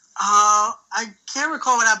 I can't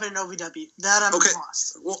recall what happened in OVW. That I'm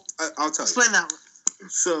lost. Well, I'll tell you. Explain that one.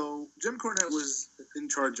 So Jim Cornette was in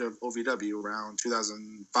charge of OVW around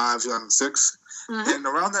 2005, 2006, and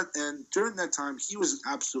during that time he was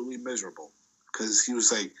absolutely miserable because he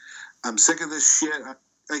was like, "I'm sick of this shit."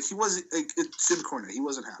 He wasn't it's Jim Cornette. He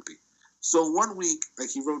wasn't happy. So one week,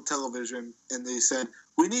 he wrote television, and they said,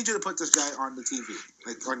 "We need you to put this guy on the TV,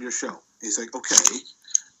 on your show." He's like, "Okay,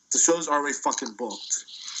 the show's already fucking booked.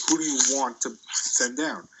 Who do you want to send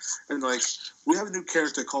down?" And we have a new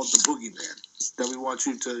character called the Boogeyman that we want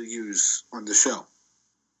you to use on the show.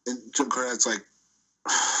 And Jim Cornette's like,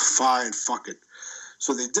 "Fine, fuck it."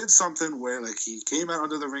 So they did something where he came out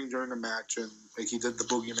under the ring during a match, and he did the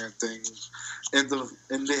Boogeyman thing, and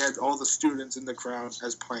they had all the students in the crowd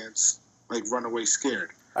as plants. Run away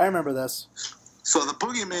scared. I remember this. So the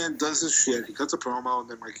Boogeyman does his shit. He cuts a promo, and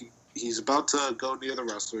then he's about to go near the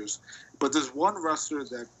wrestlers. But there's one wrestler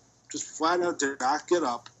that just flat out did not get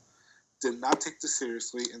up, did not take this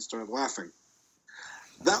seriously, and started laughing.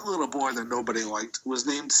 That little boy that nobody liked was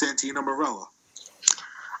named Santino Marella.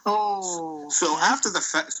 Oh. So after the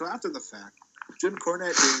fact, Jim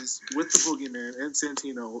Cornette is with the Boogeyman and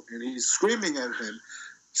Santino, and he's screaming at him.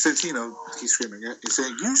 Santino, he's screaming at. He's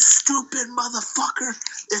saying, "You stupid motherfucker!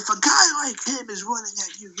 If a guy like him is running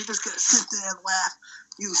at you, you're just gonna sit there and laugh.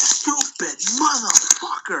 You stupid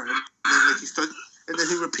motherfucker!" And then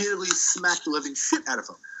he repeatedly smacked the living shit out of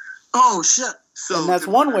him. Oh shit! So and that's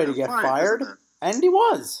one way to get fired, and he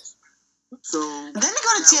was. So and then he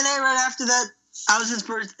go to TNA right after that. I was his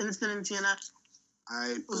first incident in TNA.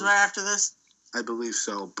 It was right after this. I believe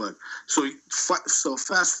so, but so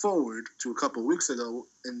fast forward to a couple of weeks ago,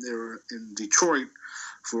 and they were in Detroit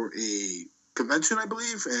for a convention, I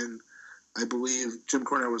believe, and I believe Jim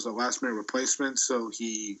Cornette was the last minute replacement, so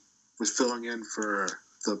he was filling in for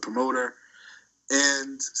the promoter,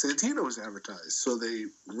 and Santino was advertised, so they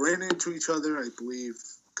ran into each other, I believe,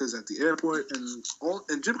 because at the airport,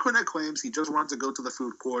 and Jim Cornette claims he just wanted to go to the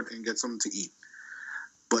food court and get something to eat.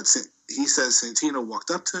 But he says Santino walked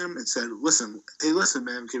up to him and said, listen,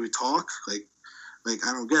 man, can we talk? Like,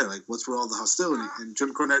 I don't get it. Like, what's with all the hostility? And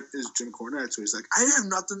Jim Cornette is Jim Cornette, so he's like, I have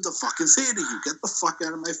nothing to fucking say to you. Get the fuck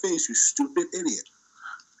out of my face, you stupid idiot.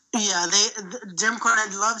 Yeah, Jim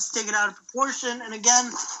Cornette loves to take it out of proportion, and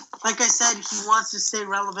again, like I said, he wants to stay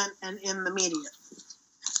relevant and in the media.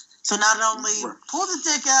 So not only pull the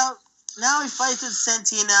dick out, now he fights with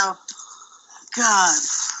Santino. God.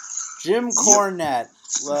 Jim Cornette,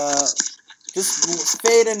 just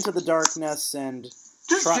fade into the darkness and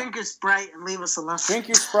just drink your Sprite and leave us alone. Drink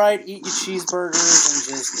your Sprite, eat your cheeseburgers,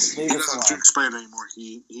 and just leave us alone. He doesn't drink Sprite anymore.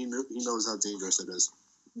 He knows how dangerous it is.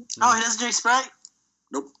 Oh, he doesn't drink Sprite?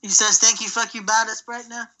 Nope. He says, thank you, fuck you, bad at Sprite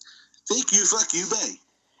now? Thank you, fuck you, bae.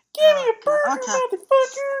 Give me a burger,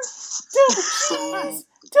 motherfucker. Double cheese,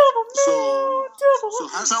 double meal, double.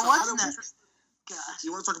 So what's next? Gosh.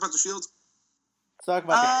 You want to talk about the Shield? Let's talk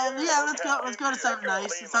about yeah, let's go to something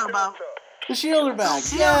nice. Let's talk about the Shield are back.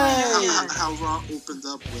 Yay! How Raw opened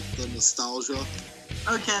up with the nostalgia.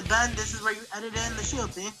 Okay, Ben, this is where you edit in the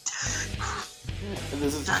Shield theme.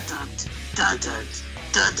 This is dun dun dun dun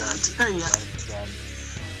dun dun. There you go.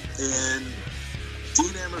 And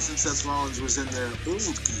Dean Ambrose and Seth Rollins was in their old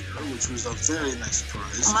gear, which was a very nice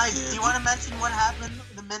surprise. Mike, do you want to mention what happened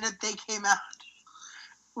the minute they came out?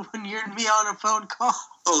 When you're me on a phone call.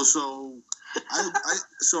 Oh, so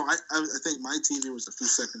I think my TV was a few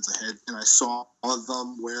seconds ahead, and I saw all of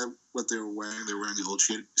them wear what they were wearing. They were wearing the old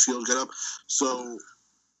Shield get up. So,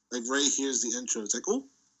 like, Ray hears the intro. It's like, oh,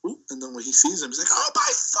 and then when he sees him, he's like, oh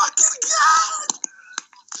my fucking god!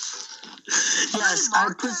 Yes,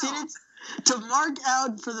 I proceeded to mark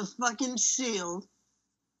out for the fucking Shield.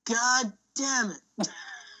 God damn it.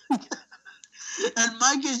 And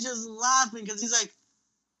Mike is just laughing because he's like,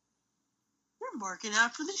 you're marking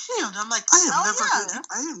out for the Shield. I'm like,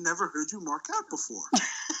 I have never heard you mark out before.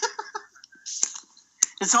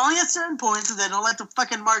 It's only at certain points that they don't let the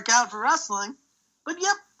fucking mark out for wrestling. But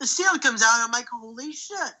yep, the Shield comes out and I'm like, holy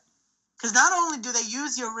shit. Because not only do they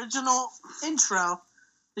use the original intro,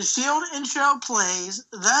 the Shield intro plays,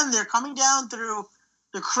 then they're coming down through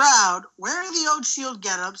the crowd wearing the old Shield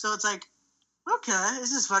getup, so it's like, okay,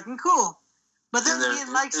 this is fucking cool. But then me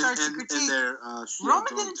and Mike start to critique.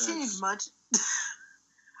 Roman didn't change much.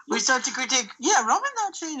 We start to critique. Yeah, Roman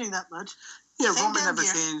not changing that much. Yeah, same Roman never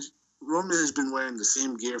changed. Roman has been wearing the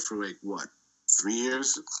same gear for like what, 3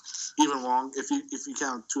 years, even long. If you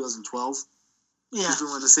count 2012. Yeah, he's been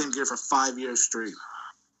wearing the same gear for 5 years straight.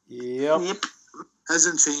 Yep.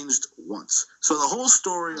 Hasn't changed once. So the whole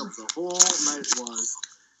story of the whole night was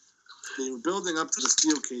they were building up to the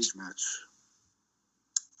steel cage match.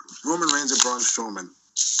 Roman Reigns and Braun Strowman.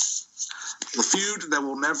 The feud that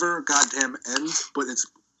will never goddamn end, but it's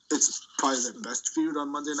probably the best feud on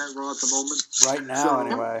Monday Night Raw at the moment. Right now,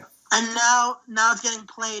 anyway. And now it's getting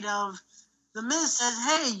played of The Miz says,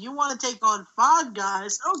 hey, you want to take on 5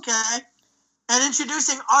 guys? Okay. And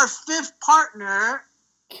introducing our 5th partner,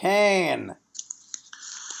 Kane.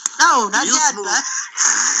 No, not yet.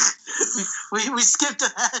 we skipped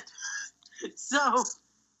ahead. So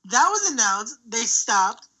that was announced. They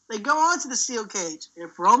stopped. They go on to the steel cage.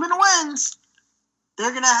 If Roman wins,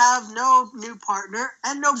 they're going to have no new partner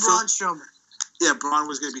and no Braun Strowman. Yeah, Braun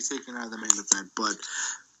was going to be taken out of the main event, but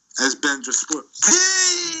as Ben just spoke,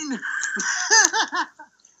 Kane!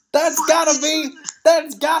 That's gotta be Kane!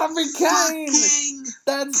 That's gotta be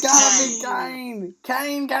Kane!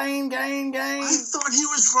 Kane! I thought he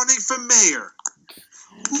was running for mayor.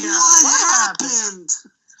 Yeah. What happened?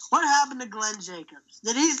 What happened to Glenn Jacobs?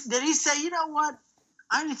 Did he say, you know what?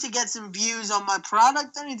 I need to get some views on my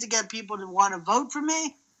product. I need to get people to want to vote for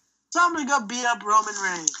me. So I'm going to go beat up Roman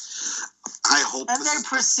Reigns. I hope. And they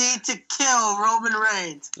proceed to kill Roman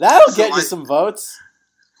Reigns. That'll get you some votes.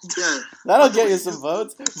 Yeah. That'll get you some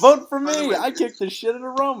votes. Vote for me. I kicked the shit out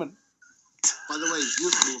of Roman. By the way,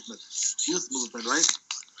 youth movement, right?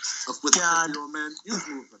 With the old man, youth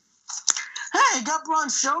movement. Hey, got Braun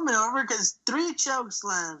Strowman over because 3 choke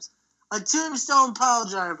slams, a tombstone pile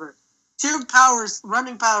driver, 2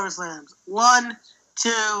 running power slams. 1,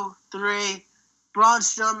 2, 3. Braun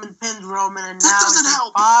Strowman pinned Roman, and now it's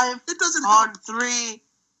 5 on 3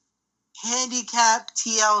 handicap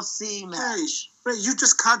TLC match. Ray, you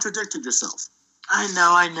just contradicted yourself. I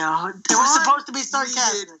know. It was supposed to be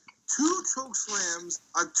sarcastic. 2 choke slams,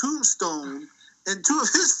 a tombstone, and 2 of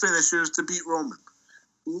his finishers to beat Roman.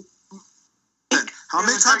 Ben, how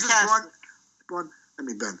many times has Braun?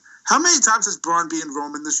 Ben, how many times has Braun beaten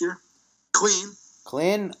Roman this year? Clean.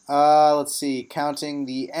 Clean. Let's see. Counting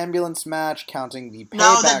the ambulance match, counting the payback.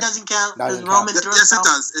 No, that doesn't count. Because Roman threw Yes, it himself.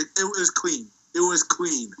 does. It was clean. It was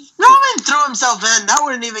clean. Roman threw himself in. That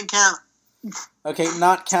wouldn't even count. Okay,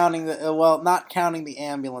 not counting the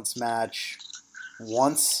ambulance match.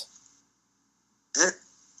 Once. Come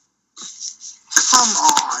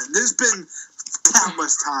on. There's been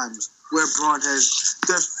countless times where Braun has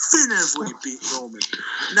definitively beat Roman.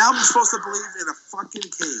 Now I'm supposed to believe in a fucking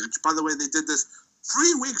cage. By the way, they did this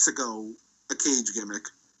 3 weeks ago, a cage gimmick.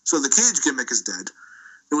 So the cage gimmick is dead.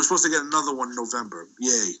 And we're supposed to get another one in November.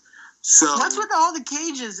 Yay. So What's with all the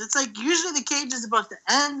cages? It's like usually the cage is supposed to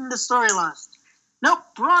end the storyline. Nope,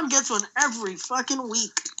 Braun gets one every fucking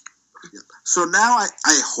week. Yeah. So now I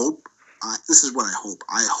hope, this is what I hope.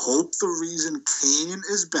 I hope the reason Kane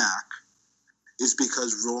is back is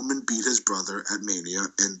because Roman beat his brother at Mania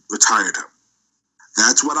and retired him.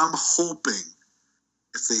 That's what I'm hoping.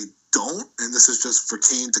 If they don't, and this is just for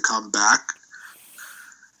Kane to come back,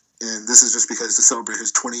 and this is just because to celebrate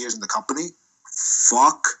his 20 years in the company,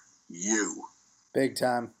 fuck you. Big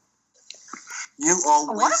time. You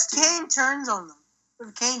always What if Kane turns on them?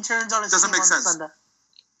 If Kane turns on his Doesn't team make on sense. Sunday?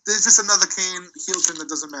 There's just another Kane heel turn that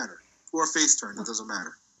doesn't matter. Or a face turn that doesn't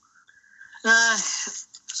matter.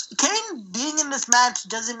 Kane being in this match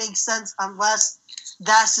doesn't make sense unless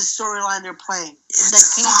that's the storyline they're playing.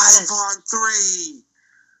 It's 5-on-3.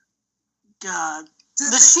 God.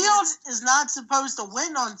 The Shield is not supposed to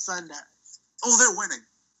win on Sunday. Oh, they're winning.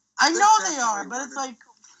 I They're know they are, definitely but it's winning. like,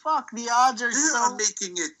 fuck, the odds are They so... are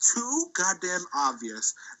making it too goddamn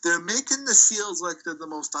obvious. They're making the Shields like they're the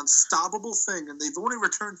most unstoppable thing, and they've only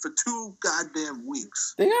returned for 2 goddamn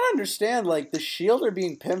weeks. They gotta understand, like, the Shield are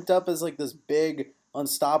being pimped up as, like, this big,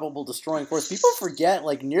 unstoppable, destroying force. People forget,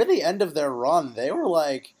 like, near the end of their run, they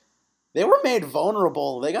were made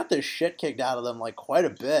vulnerable. They got their shit kicked out of them, like, quite a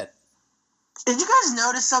bit. Did you guys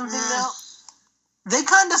notice something, though? They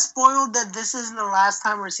kind of spoiled that this isn't the last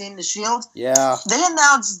time we're seeing the Shield. Yeah. They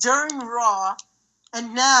announced during Raw,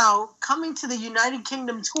 and now, coming to the United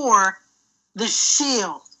Kingdom tour, the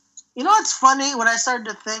Shield. You know what's funny? When I started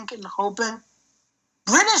to think and hoping,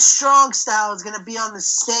 British Strong Style is going to be on the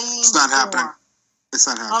same It's not tour. happening. It's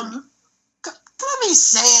not happening. Let me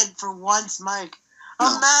say it for once, Mike.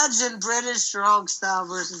 No. Imagine British Strong Style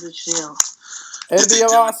versus the Shield. It'd be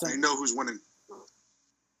awesome. I know who's winning.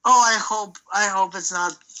 Oh, I hope it's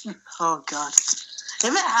not. Oh God! If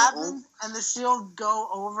it happens and the Shield go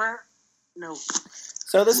over, no.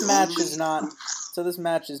 So this match is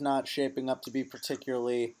not shaping up to be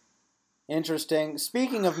particularly interesting.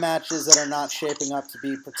 Speaking of matches that are not shaping up to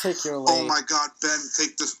be particularly Oh my God, Ben,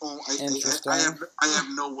 take this. Interesting. I have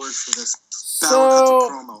no words for this. So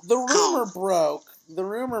the rumor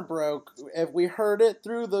broke. If we heard it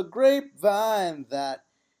through the grapevine that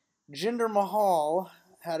Jinder Mahal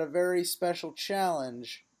had a very special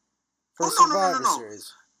challenge for Survivor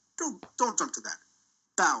Series. Don't jump to that.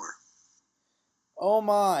 Balor. Oh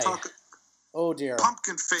my. Oh dear.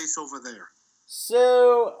 Pumpkin face over there.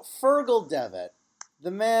 So, Fergal Devitt,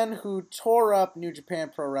 the man who tore up New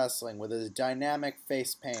Japan Pro Wrestling with his dynamic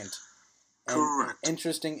face paint and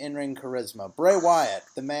interesting in-ring charisma. Bray Wyatt,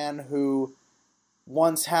 the man who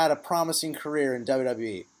once had a promising career in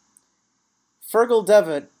WWE. Fergal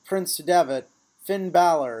Devitt, Prince Devitt, Finn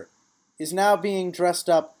Balor, is now being dressed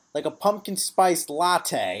up like a pumpkin spiced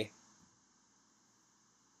latte,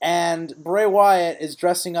 and Bray Wyatt is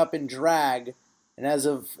dressing up in drag and as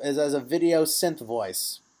a video synth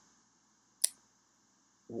voice.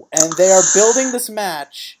 And they are building this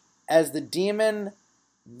match as the Demon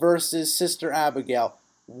versus Sister Abigail.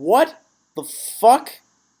 What the fuck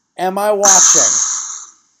am I watching?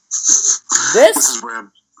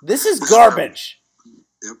 This is garbage.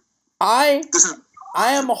 Yep. I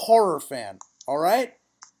am a horror fan, alright?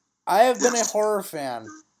 I have been a horror fan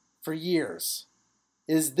for years.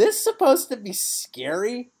 Is this supposed to be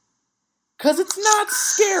scary? Because it's not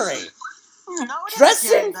scary. No,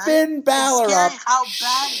 Dressing Finn Balor up.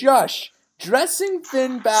 Shush. Dressing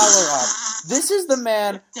Finn Balor up. This is the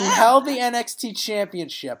man who held the NXT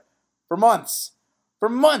Championship for months. For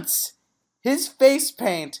months. His face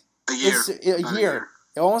paint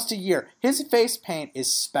almost a year. His face paint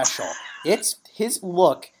is special. His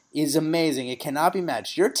look is amazing. It cannot be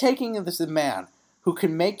matched. You're taking this man who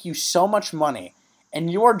can make you so much money,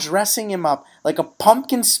 and you're dressing him up like a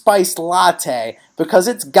pumpkin spiced latte because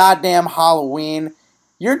it's goddamn Halloween.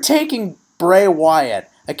 You're taking Bray Wyatt,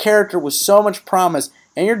 a character with so much promise,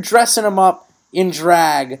 and you're dressing him up in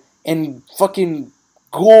drag and fucking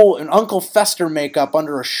ghoul and Uncle Fester makeup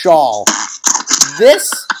under a shawl.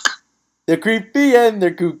 This They're creepy and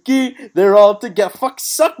they're kooky. They're all together. Fuck,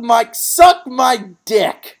 suck my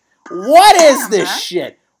dick. What is this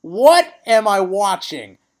shit? What am I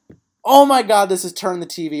watching? Oh my god, this is turn the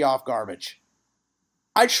TV off garbage.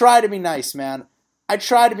 I try to be nice, man. I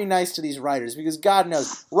try to be nice to these writers because God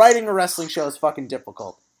knows, writing a wrestling show is fucking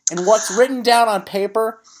difficult. And what's written down on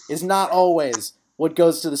paper is not always what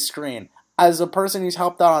goes to the screen. As a person who's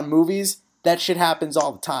helped out on movies, that shit happens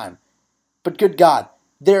all the time. But good God,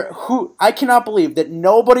 I cannot believe that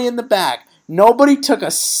nobody in the back, nobody took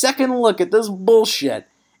a second look at this bullshit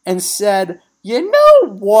and said, you know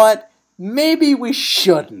what? Maybe we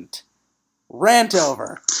shouldn't. Rant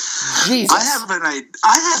over. Jesus. I have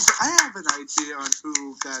an idea on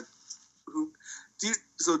who.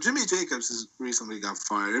 So Jimmy Jacobs has recently got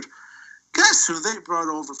fired. Guess who they brought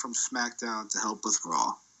over from SmackDown to help with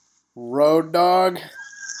Raw? Road Dogg.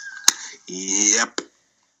 Yep.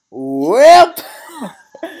 Whip.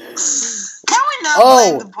 Can we not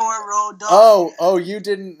blame the poor Road Dogg? Oh, you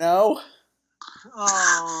didn't know?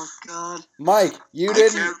 Oh, God. Mike, you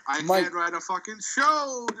didn't... I can't write a fucking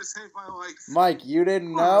show to save my life. Mike, you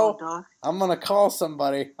didn't know? I'm going to call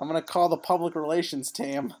somebody. I'm going to call the public relations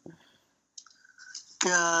team.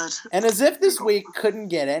 God. And as if this week couldn't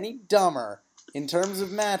get any dumber in terms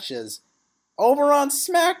of matches, over on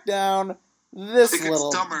SmackDown, This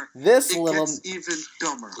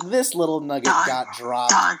little nugget got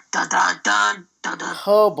dropped.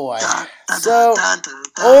 Oh boy. So,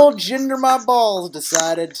 old Jinder My Balls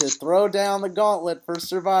decided to throw down the gauntlet for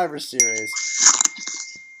Survivor Series.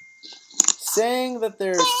 Saying that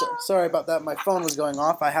there's... Sorry about that, my phone was going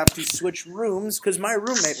off. I have to switch rooms because my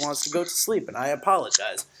roommate wants to go to sleep, and I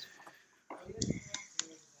apologize.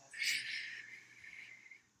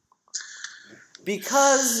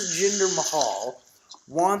 Because Jinder Mahal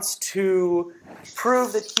wants to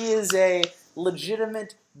prove that he is a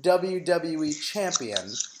legitimate WWE champion,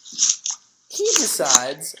 he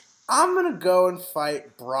decides, I'm going to go and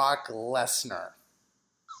fight Brock Lesnar.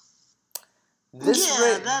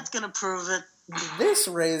 That's going to prove it. This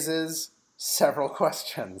raises several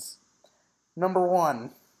questions. Number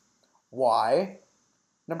 1, why?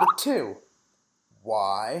 Number 2,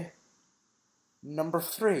 why? Number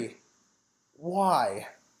 3, why?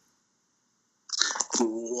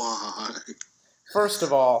 Why? First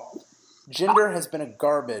of all, Jinder has been a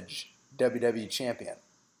garbage WWE champion.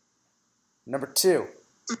 Number 2,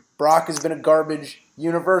 Brock has been a garbage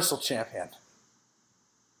Universal champion.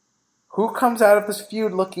 Who comes out of this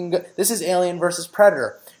feud looking good? This is Alien versus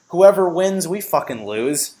Predator. Whoever wins, we fucking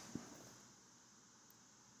lose.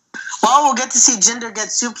 Well, we'll get to see Jinder get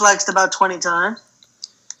suplexed about 20 times.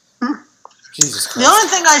 Jesus Christ.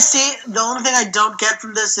 The only thing I don't get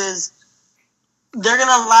from this is they're going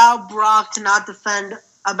to allow Brock to not defend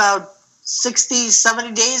about 60,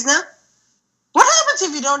 70 days now? What happens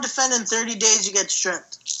if you don't defend in 30 days, you get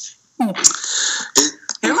stripped?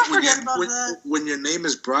 When your name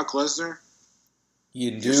is Brock Lesnar,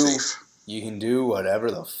 you can do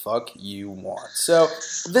whatever the fuck you want. So,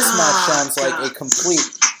 this match sounds like a complete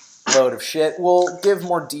load of shit. We'll give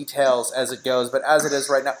more details as it goes, but as it is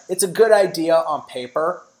right now, it's a good idea on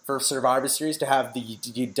paper for Survivor Series to have the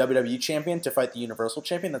WWE champion to fight the Universal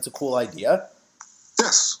champion. That's a cool idea.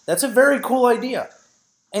 Yes. That's a very cool idea.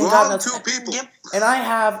 And God knows, two people. And I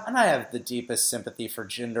have the deepest sympathy for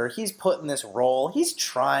Jinder. He's put in this role. He's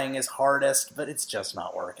trying his hardest, but it's just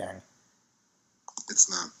not working. It's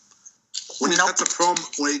not. When he cuts a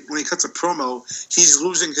promo, he's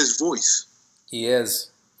losing his voice. He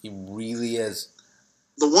is. He really is.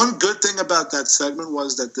 The one good thing about that segment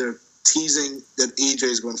was that they're teasing that AJ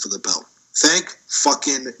is going for the belt. Thank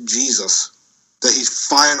fucking Jesus that he's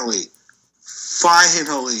finally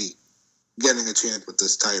getting a chance with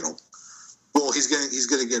this title. Well, he's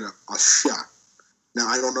gonna get a shot. Now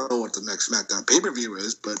I don't know what the next SmackDown pay-per-view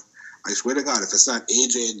is, but I swear to God, if it's not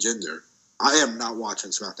AJ and Jinder, I am not watching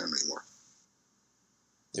SmackDown anymore.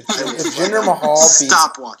 If Jinder Mahal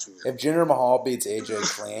stop watching it. If Jinder Mahal beats AJ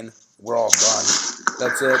clean, we're all done.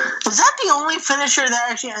 That's it. Is that the only finisher that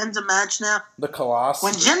actually ends a match now? The Colossus.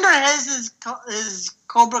 When Jinder has his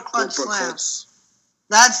Cobra Clutch slam,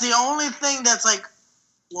 that's the only thing that's like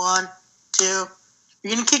 1, 2.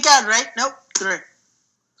 You're gonna kick out, right? Nope. 3.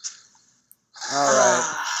 All right.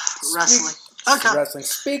 Wrestling. Okay. Wrestling.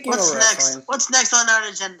 Speaking of wrestling, what's next on our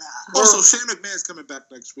agenda? Also, Shane McMahon's coming back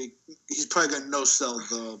next week. He's probably gonna no-sell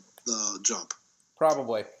the jump.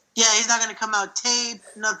 Probably. Yeah, he's not gonna come out tape,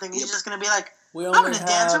 nothing. He's just gonna be like, I'm gonna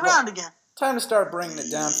dance around again. time to start bringing it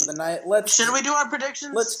down for the night. Should we do our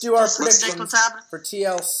predictions? Let's do our Just predictions what's happening? for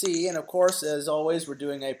TLC. And, of course, as always, we're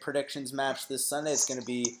doing a predictions match this Sunday. It's going to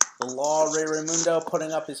be the Law, Rey Raimundo,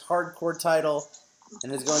 putting up his hardcore title.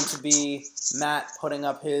 And it's going to be Matt putting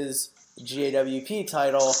up his GAWP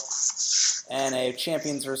title. And a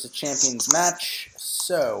Champions versus Champions match.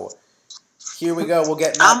 So, here we go. We'll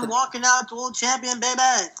get Matt. I'm walking out to old champion, baby.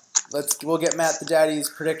 We'll get Matt the Daddy's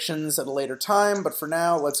predictions at a later time, but for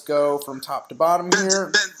now, let's go from top to bottom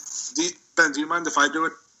here. Ben, do you mind if I do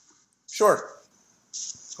it? Sure.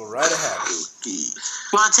 Go right ahead. You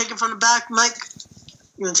want to take it from the back, Mike?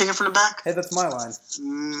 You want to take it from the back? Hey, that's my line.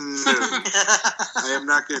 No. I am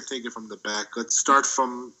not going to take it from the back. Let's start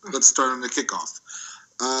on the kickoff.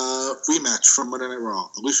 Rematch from Monday Night Raw.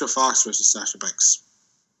 Alicia Fox versus Sasha Banks.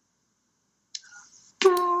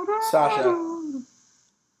 Sasha.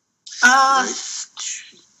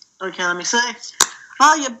 Okay, let me see.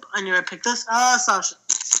 Oh, yeah, I knew I picked this. Sasha.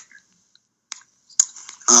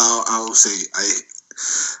 I'll say I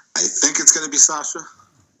think it's going to be Sasha.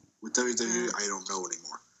 With WWE, I don't know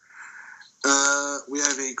anymore. We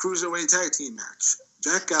have a Cruiserweight Tag Team match.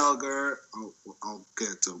 Jack Gallagher, I'll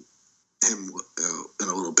get to him in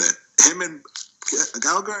a little bit. Him and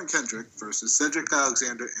Gallagher and Kendrick versus Cedric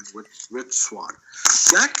Alexander and Rich Swann.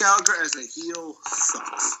 Jack Gallagher as a heel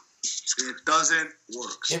sucks. It doesn't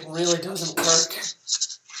work. It really doesn't work.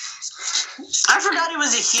 I forgot he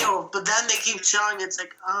was a heel, but then they keep showing it's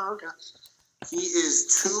like, oh, okay. He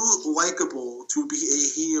is too likable to be a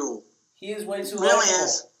heel. He is way too Really likable.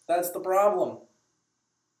 is. That's the problem.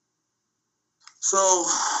 So,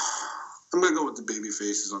 I'm going to go with the baby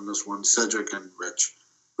faces on this one. Cedric and Rich.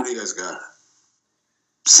 What do you guys got?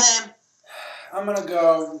 Same. I'm gonna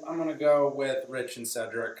go with Rich and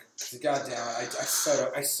Cedric. God damn it, I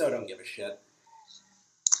so don't give a shit.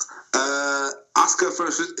 Asuka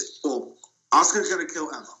versus Asuka's gonna kill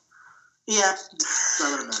Emma. Yeah.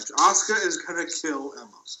 Not gonna match. Asuka is gonna kill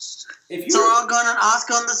Emma. So we're all going on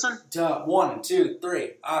Asuka on this one? Duh. 1, 2,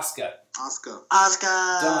 3. Asuka.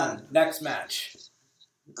 Asuka. Done. Next match.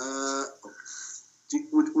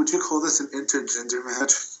 Would you call this an intergender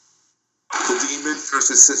match? The Demon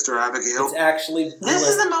versus Sister Abigail. It's actually... This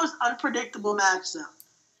is the most unpredictable match, though.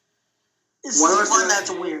 This is the one that's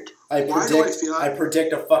weird. I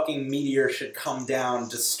predict a fucking meteor should come down,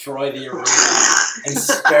 destroy the arena, and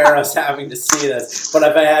spare us having to see this. But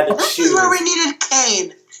if I had to choose... This is where we needed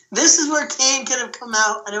Kane. This is where Kane could have come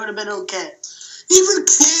out, and it would have been okay. Even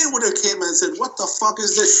Kane would have came and said, what the fuck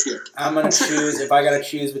is this shit? I'm going to choose, if I got to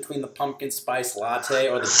choose between the pumpkin spice latte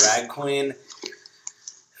or the drag queen...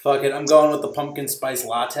 Fuck it, I'm going with the pumpkin spice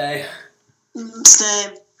latte.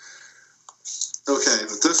 Same. Okay,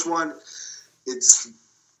 but this one, it's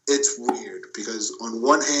weird because on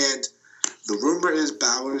one hand, the rumor is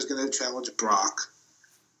Balor is going to challenge Brock,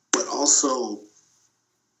 but also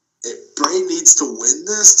Bray needs to win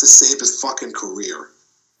this to save his fucking career.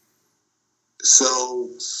 So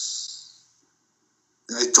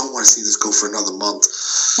I don't want to see this go for another month.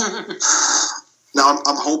 Now,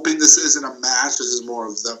 I'm hoping this isn't a match. This is more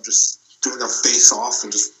of them just doing a face-off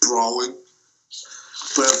and just brawling.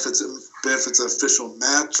 But if it's an official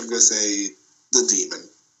match, I'm going to say the Demon.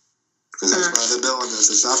 Because that's why the villain is.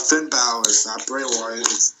 It's not Finn Balor. It's not Bray Wyatt.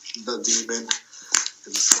 It's the Demon.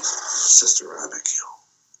 It's Sister Abigail.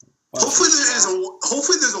 Well,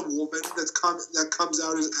 hopefully there's a woman that comes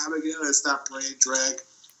out as Abigail and it's not Bray and drag.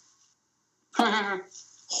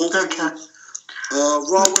 Hopefully.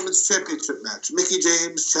 Raw Women's Championship match. Mickie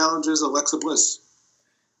James challenges Alexa Bliss.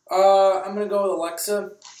 I'm gonna go with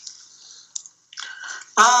Alexa.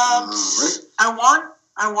 Right. I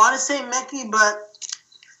want to say Mickie, but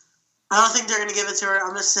I don't think they're gonna give it to her.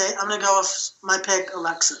 I'm gonna go with my pick,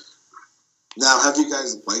 Alexa. Now, have you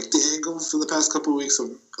guys liked the angle for the past couple of weeks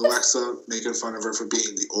of Alexa making fun of her for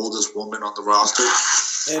being the oldest woman on the roster?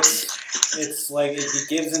 It's like it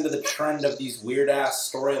gives into the trend of these weird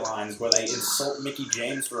ass storylines where they insult Mickie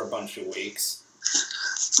James for a bunch of weeks.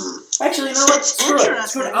 Actually, you know what? Screw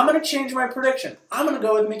it. I'm going to change my prediction. I'm going to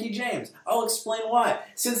go with Mickie James. I'll explain why.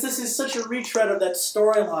 Since this is such a retread of that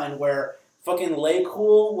storyline where fucking Lay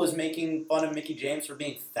Cool was making fun of Mickie James for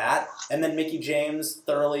being fat, and then Mickie James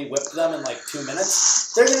thoroughly whipped them in like 2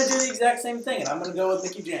 minutes, they're going to do the exact same thing, and I'm going to go with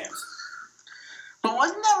Mickie James. But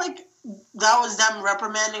wasn't that like... That was them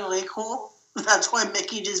reprimanding Lay Cool? That's why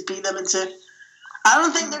Mickie just beat them into... I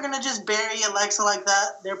don't think they're going to just bury Alexa like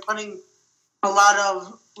that. They're putting a lot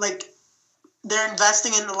of... Like, they're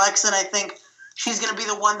investing in Alexa, and I think she's going to be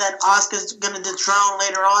the one that Asuka's going to dethrone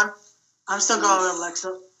later on. I'm still going with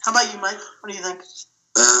Alexa. How about you, Mike? What do you think?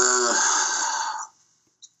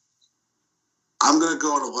 I'm gonna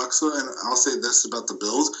go on Alexa, and I'll say this about the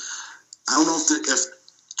build. I don't know if they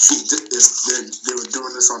were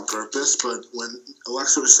doing this on purpose, but when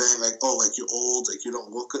Alexa was saying like, "Oh, like you're old, like you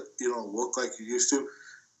don't look like you used to,"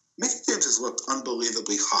 Mickey James has looked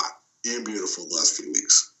unbelievably hot and beautiful the last few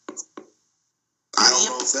weeks. I don't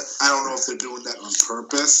know if they're doing that on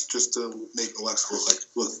purpose just to make Alexa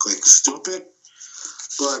look like stupid,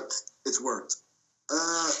 but it's worked.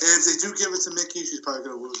 And if they do give it to Mickey, she's probably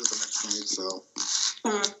gonna lose it the next night. So,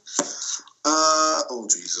 oh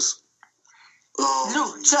Jesus.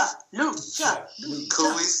 Lucha.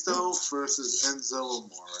 Kalisto versus Enzo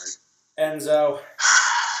Amore.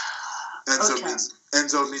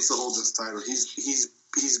 Enzo needs to hold this title.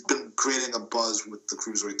 He's been creating a buzz with the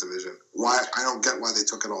Cruiserweight division. Why? I don't get why they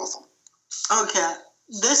took it off him. Okay.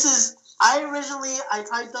 I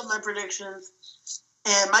typed up my predictions,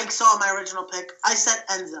 and Mike saw my original pick. I said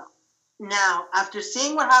Enzo. Now, after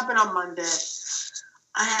seeing what happened on Monday,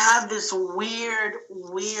 I have this weird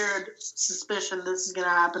suspicion this is going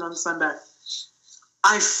to happen on Sunday.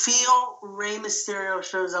 I feel Rey Mysterio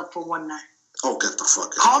shows up for one night. Oh, get the fuck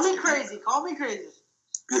out. Call me crazy.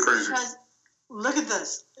 You're crazy. Because, look at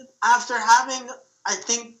this. After having, I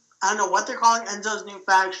don't know what they're calling Enzo's new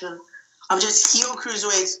faction of just heel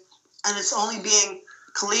cruiserweights, and it's only being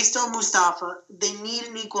Kalisto and Mustafa. They need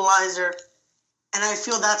an equalizer, and I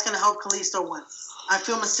feel that's going to help Kalisto win. I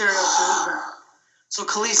feel Mysterio to lose. So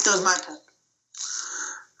Kalisto's my pick.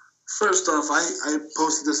 First off, I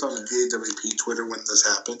posted this on the JWP Twitter when this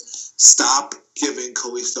happened. Stop giving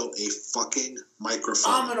Kalisto a fucking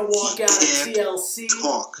microphone. I'm gonna walk out of TLC,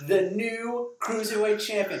 the new Cruiserweight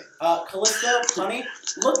champion. Kalisto, honey,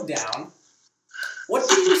 look down. What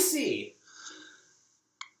do you see?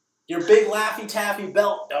 Your big Laffy Taffy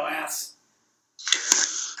belt, dumbass.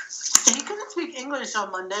 He couldn't speak English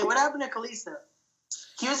on Monday. What happened to Kalisto?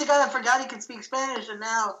 He was the guy that forgot he could speak Spanish, and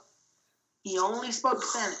now he only spoke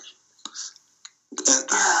Spanish.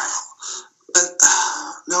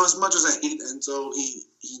 Now, as much as I hate Enzo, he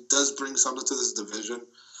does bring something to this division.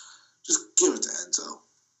 Just give it to Enzo.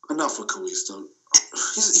 Enough with Kalisto.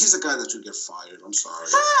 He's a guy that should get fired. I'm sorry.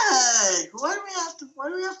 Hey, why do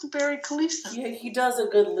we have to bury Kalisto? Yeah, he does a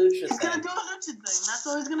good lucha He's gonna do a lucha thing. That's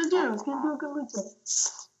all he's gonna do. He's gonna do a good lucha.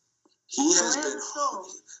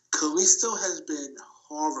 Kalisto has been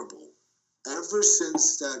horrible ever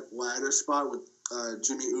since that ladder spot with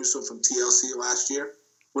Jimmy Uso from TLC last year.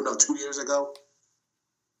 Well, no, 2 years ago.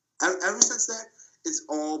 Ever since that, it's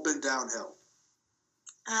all been downhill.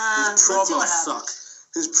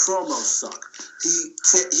 His promos suck.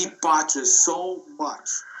 He botches so much.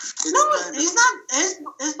 He's not.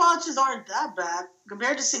 His botches aren't that bad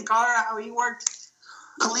compared to Sin Cara. How he worked.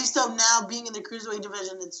 Kalisto now being in the Cruiserweight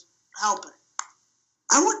division, it's helping.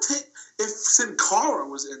 I would take if Sin Cara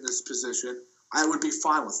was in this position, I would be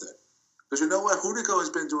fine with it. Because you know what, Hunico has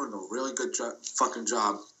been doing a really good fucking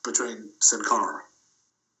job portraying Sin Cara.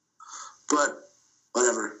 But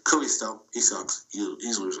whatever, Kalisto, he sucks.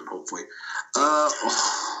 He's losing, hopefully.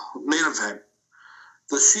 Main event: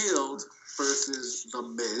 The Shield versus The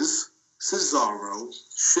Miz, Cesaro,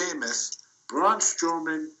 Sheamus, Braun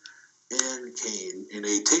Strowman, and Kane in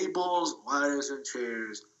a tables, ladders, and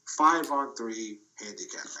chairs 5-on-3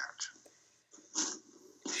 handicap match.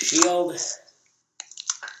 Shield.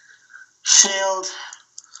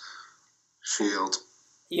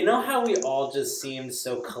 You know how we all just seemed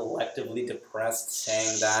so collectively depressed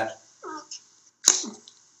saying that?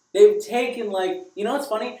 They've taken, you know what's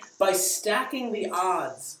funny? By stacking the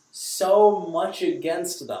odds so much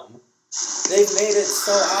against them, they've made it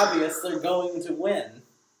so obvious they're going to win.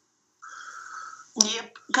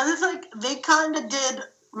 Yep, because it's they kind of did.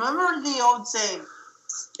 Remember the old saying,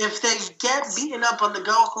 if they get beaten up on the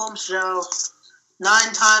go home show,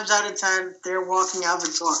 9 times out of 10, they're walking out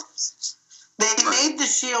victorious. They made the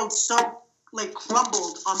Shield so,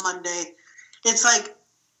 crumbled on Monday. It's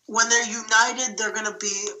when they're united, they're going to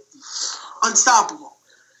be unstoppable.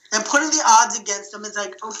 And putting the odds against them is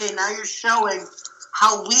okay, now you're showing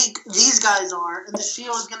how weak these guys are, and the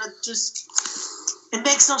Shield is going to just... It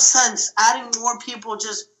makes no sense. Adding more people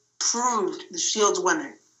just proved the Shield's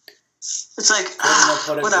winning. It's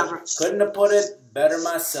whatever. Couldn't have put it better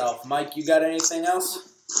myself. Mike, you got anything else?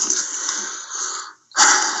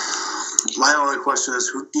 My only question is,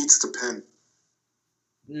 who eats the pin?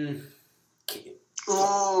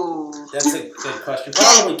 Oh. That's a good question.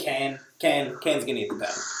 Probably Kane. Kane's going to eat the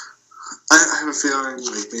pin. I have a feeling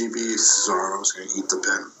maybe Cesaro's going to eat the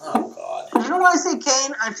pin. Oh, God. You know why I say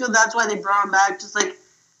Kane? I feel that's why they brought him back. Just hey,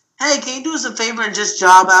 can you do us a favor and just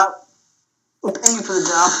job out? We'll pay you for the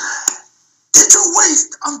job. It's a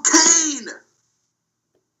waste of Kane!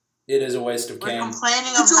 It is a waste of We're Kane.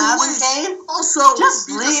 complaining of having Kane? Also, just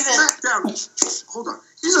he's leave a it. SmackDown. Hold on.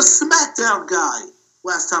 He's a SmackDown guy.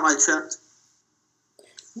 Last time I checked.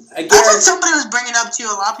 I thought somebody was bringing up to you.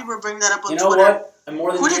 A lot of people are bringing that up on Twitter. You know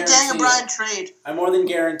what? Who did Daniel Bryan trade? I more than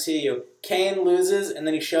guarantee you. Kane loses, and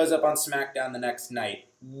then he shows up on SmackDown the next night.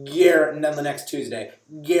 And then the next Tuesday.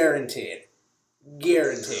 Guaranteed.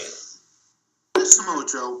 Samoa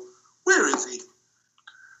Joe, where is he?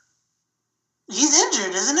 He's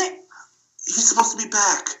injured, isn't he? He's supposed to be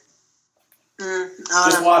back.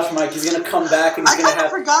 Just watch, Mike. He's going to come back and he's going to have...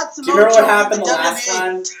 Forgot Do you remember what happened the last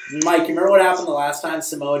time? Mike, you remember what happened the last time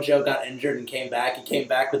Samoa Joe got injured and came back? He came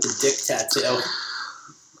back with the dick tattoo.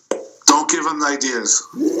 Don't give him ideas.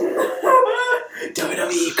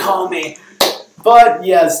 WWE, call me. But,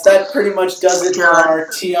 yes, that pretty much does it for our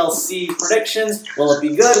TLC predictions. Will it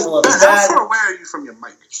be good? Will it be bad? How far away are you from your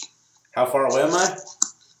mic? How far away am I?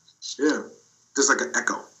 Yeah. There's like an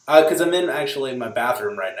echo. Because I'm in my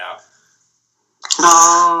bathroom right now.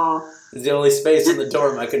 Oh. It's the only space in the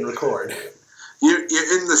dorm I can record. You're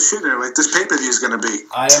in the shitter like this pay-per-view is going to be.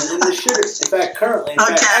 I am in the shitter. In fact, currently.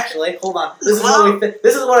 Actually, hold on. This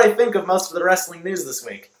is what I think of most of the wrestling news this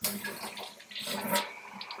week.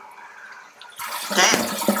 Damn.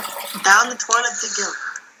 Down the toilet to go.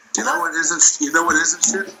 You know what isn't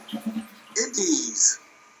shit? Indies.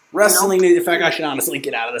 Wrestling news. In fact, I should honestly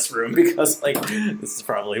get out of this room because, this is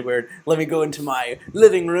probably weird. Let me go into my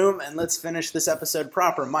living room and let's finish this episode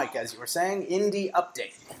proper. Mike, as you were saying, indie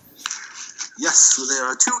update. Yes, so there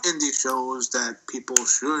are 2 indie shows that people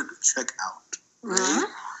should check out. Right?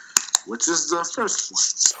 Which is the first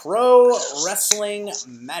one? Pro Wrestling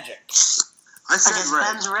Magic. I said Ray.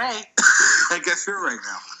 Ben's Ray. I guess you're right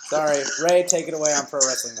now. Sorry, Ray, take it away on Pro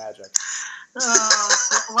Wrestling Magic.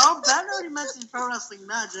 Well, Ben already mentioned Pro Wrestling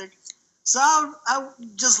Magic, so I'll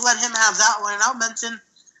just let him have that one, and I'll mention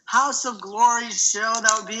House of Glory's show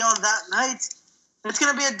that will be on that night. It's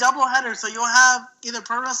going to be a doubleheader, so you'll have either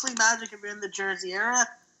Pro Wrestling Magic if you're in the Jersey area,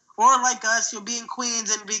 or like us, you'll be in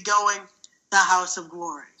Queens and be going the House of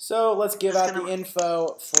Glory. So let's give out the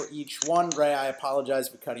info for each one. Ray, I apologize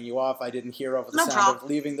for cutting you off. I didn't hear over the sound of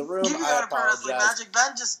leaving the room. You can go to Pro Wrestling Magic.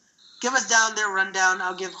 Ben, just give us down their rundown.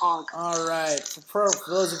 I'll give Hog. All right. For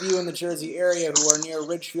those of you in the Jersey area who are near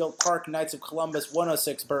Ridgefield Park, Knights of Columbus,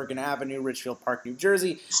 106 Bergen Avenue, Ridgefield Park, New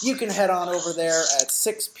Jersey, you can head on over there at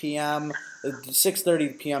 6 p.m.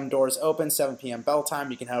 6:30 p.m. doors open, 7 p.m. bell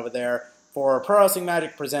time. You can head over there for Pro Wrestling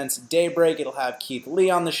Magic Presents Daybreak. It'll have Keith Lee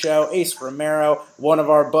on the show, Ace Romero, one of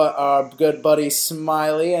our good buddies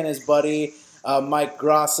Smiley, and his buddy Mike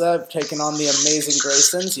Grassa taking on the Amazing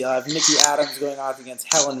Graysons. You'll have Nikki Adams going off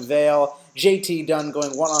against Helen Vale, JT Dunn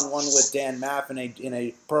going one-on-one with Dan Maff in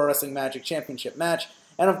a Pro Wrestling Magic Championship match,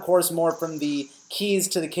 and of course more from the Keys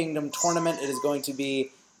to the Kingdom tournament. It is going to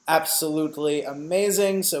be absolutely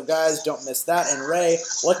amazing, so guys, don't miss that. And Ray,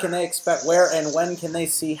 what can they expect? Where and when can they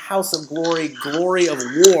see House of Glory, Glory of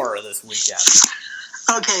War this weekend?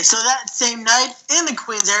 Okay, so that same night in the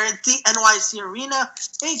Queens area, the NYC Arena,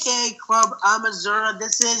 a.k.a. Club Amazura.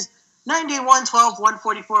 This is 9112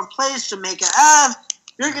 144th Place, Jamaica Ave.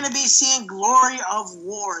 You're going to be seeing Glory of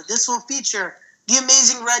War. This will feature the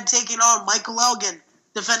Amazing Red taking on Michael Elgin,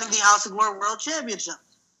 defending the House of Glory World Championship.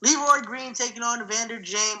 Leroy Green taking on Evander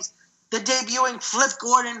James. The debuting Flip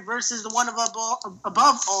Gordon versus the one above all,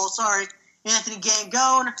 Anthony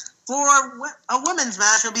Gangone. For a women's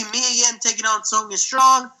match, it'll be Mia Yim taking on Sonya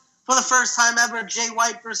Strong. For the first time ever, Jay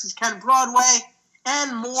White versus Ken Broadway.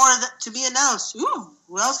 And more to be announced. Ooh,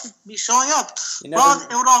 who else could be showing up? Well,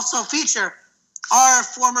 it would also feature our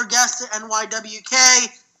former guest at NYWK.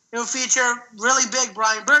 It will feature really big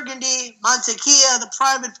Brian Burgundy, Montekia, The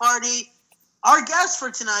Private Party, our guest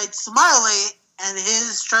for tonight, Smiley, and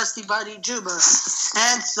his trusty buddy, Juba.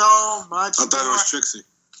 And so much more. I thought it was Trixie.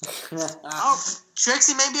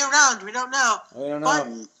 Trixie may be around. We don't know. We don't know.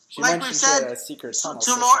 But, she like we said, a secret tunnel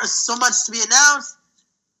so much to be announced.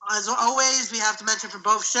 As always, we have to mention for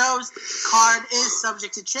both shows, card is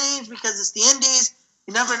subject to change because it's the Indies.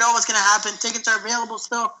 You never know what's going to happen. Tickets are available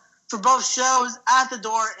still for both shows at the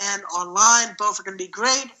door and online. Both are going to be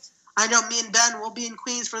great. I know me and Ben will be in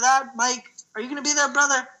Queens for that. Mike, are you going to be there,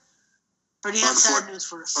 brother? Or do you have sad news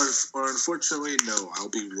for us? Unfortunately, no. I'll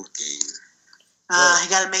be working. You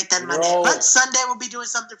got to make that money. But Sunday we'll be doing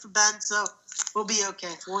something for Ben, so we'll be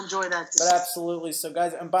okay. We'll enjoy that. But absolutely. So,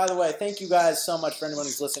 guys, and by the way, thank you guys so much for anyone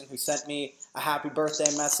who's listening who sent me a happy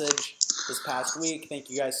birthday message this past week. Thank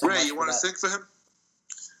you guys so much. Ray, you want to sing for him?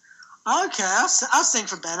 Okay, I'll sing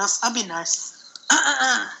for Ben. I'll be nice.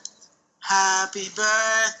 Happy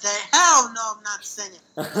birthday. Hell no, I'm not singing.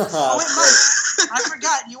 Oh, wait, Mike, I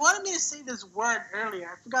forgot. You wanted me to say this word earlier.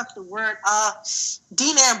 I forgot the word.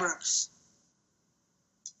 Dean Ambrose.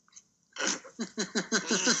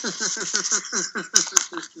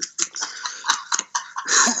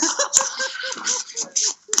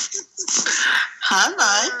 Hi,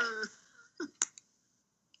 Mike.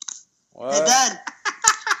 What? Hey, Ben.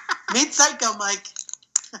 Meet Psycho Mike.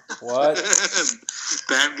 What?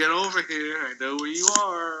 Ben, get over here. I know where you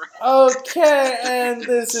are. Okay, and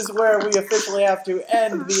this is where we officially have to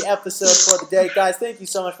end the episode for the day. Guys, thank you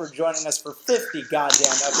so much for joining us for 50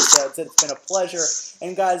 goddamn episodes. It's been a pleasure.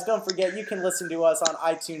 And guys, don't forget, you can listen to us on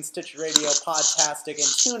iTunes, Stitcher Radio, Podtastic, and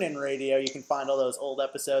TuneIn Radio. You can find all those old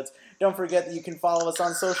episodes. Don't forget that you can follow us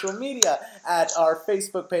on social media at our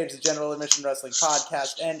Facebook page, the General Admission Wrestling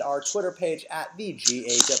Podcast, and our Twitter page at the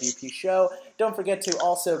GAWP Show. Don't forget to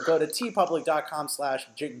also go to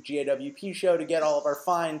tpublic.com/GAWP Show to get all of our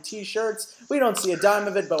fine t-shirts. We don't see a dime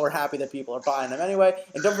of it, but we're happy that people are buying them anyway.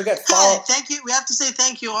 And don't forget, follow... Hey, thank you. We have to say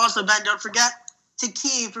thank you also, Ben. Don't forget to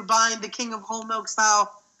Key for buying the King of Whole Milk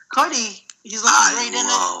style hoodie. He's looking great in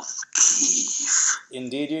it. Keith.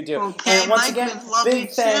 Indeed you do. Okay, and once Mike, again, we love big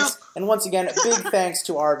you thanks. too. And once again, big thanks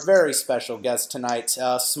to our very special guest tonight,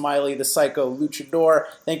 Smiley, the Psycho Luchador.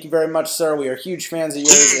 Thank you very much, sir. We are huge fans of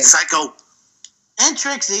yours. Hey, Psycho. And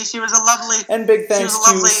Trixie, she was a lovely... And big thanks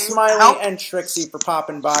to Smiley help. and Trixie for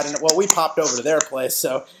popping by. Well, we popped over to their place,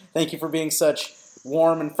 so thank you for being such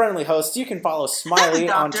warm and friendly hosts. You can follow Smiley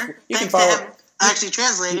on Twitter. You can follow... Actually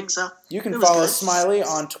translating, so you can follow Smiley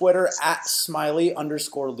on Twitter at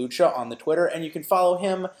Smiley_Lucha on the Twitter, and you can follow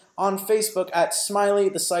him on Facebook at Smiley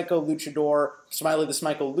the Psycho Luchador, Smiley the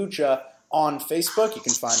Psycho Lucha on Facebook. You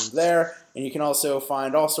can find him there, and you can also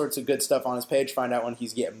find all sorts of good stuff on his page, find out when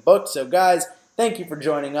he's getting booked. So guys, thank you for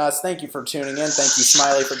joining us. Thank you for tuning in. Thank you,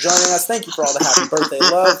 Smiley, for joining us. Thank you for all the happy birthday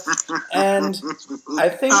love. And I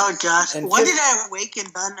think... Oh, gosh. When did I awaken,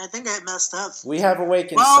 Ben? I think I messed up. We have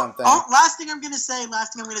awakened something. Oh, last thing I'm going to say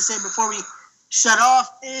before we shut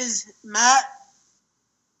off is, Matt,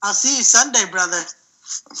 I'll see you Sunday, brother.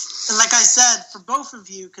 And like I said, for both of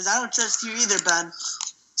you, because I don't trust you either, Ben,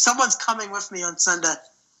 someone's coming with me on Sunday.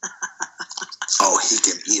 Oh, he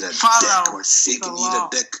can eat a dick, or she can eat a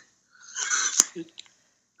dick.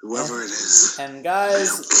 Whoever it is. And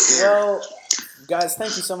guys, well, guys,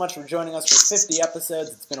 thank you so much for joining us for 50 episodes.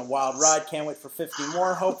 It's been a wild ride. Can't wait for 50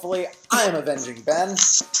 more, hopefully. I am Avenging Ben.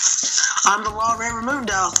 I'm the Law Ray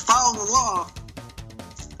Ramundo. Follow the law.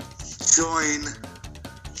 Join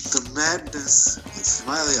the madness. And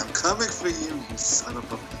Smiley, I'm coming for you, you son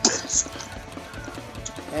of a bitch.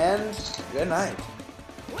 And good night.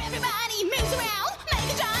 Everybody moves around,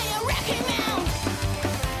 make a giant wrecking mound.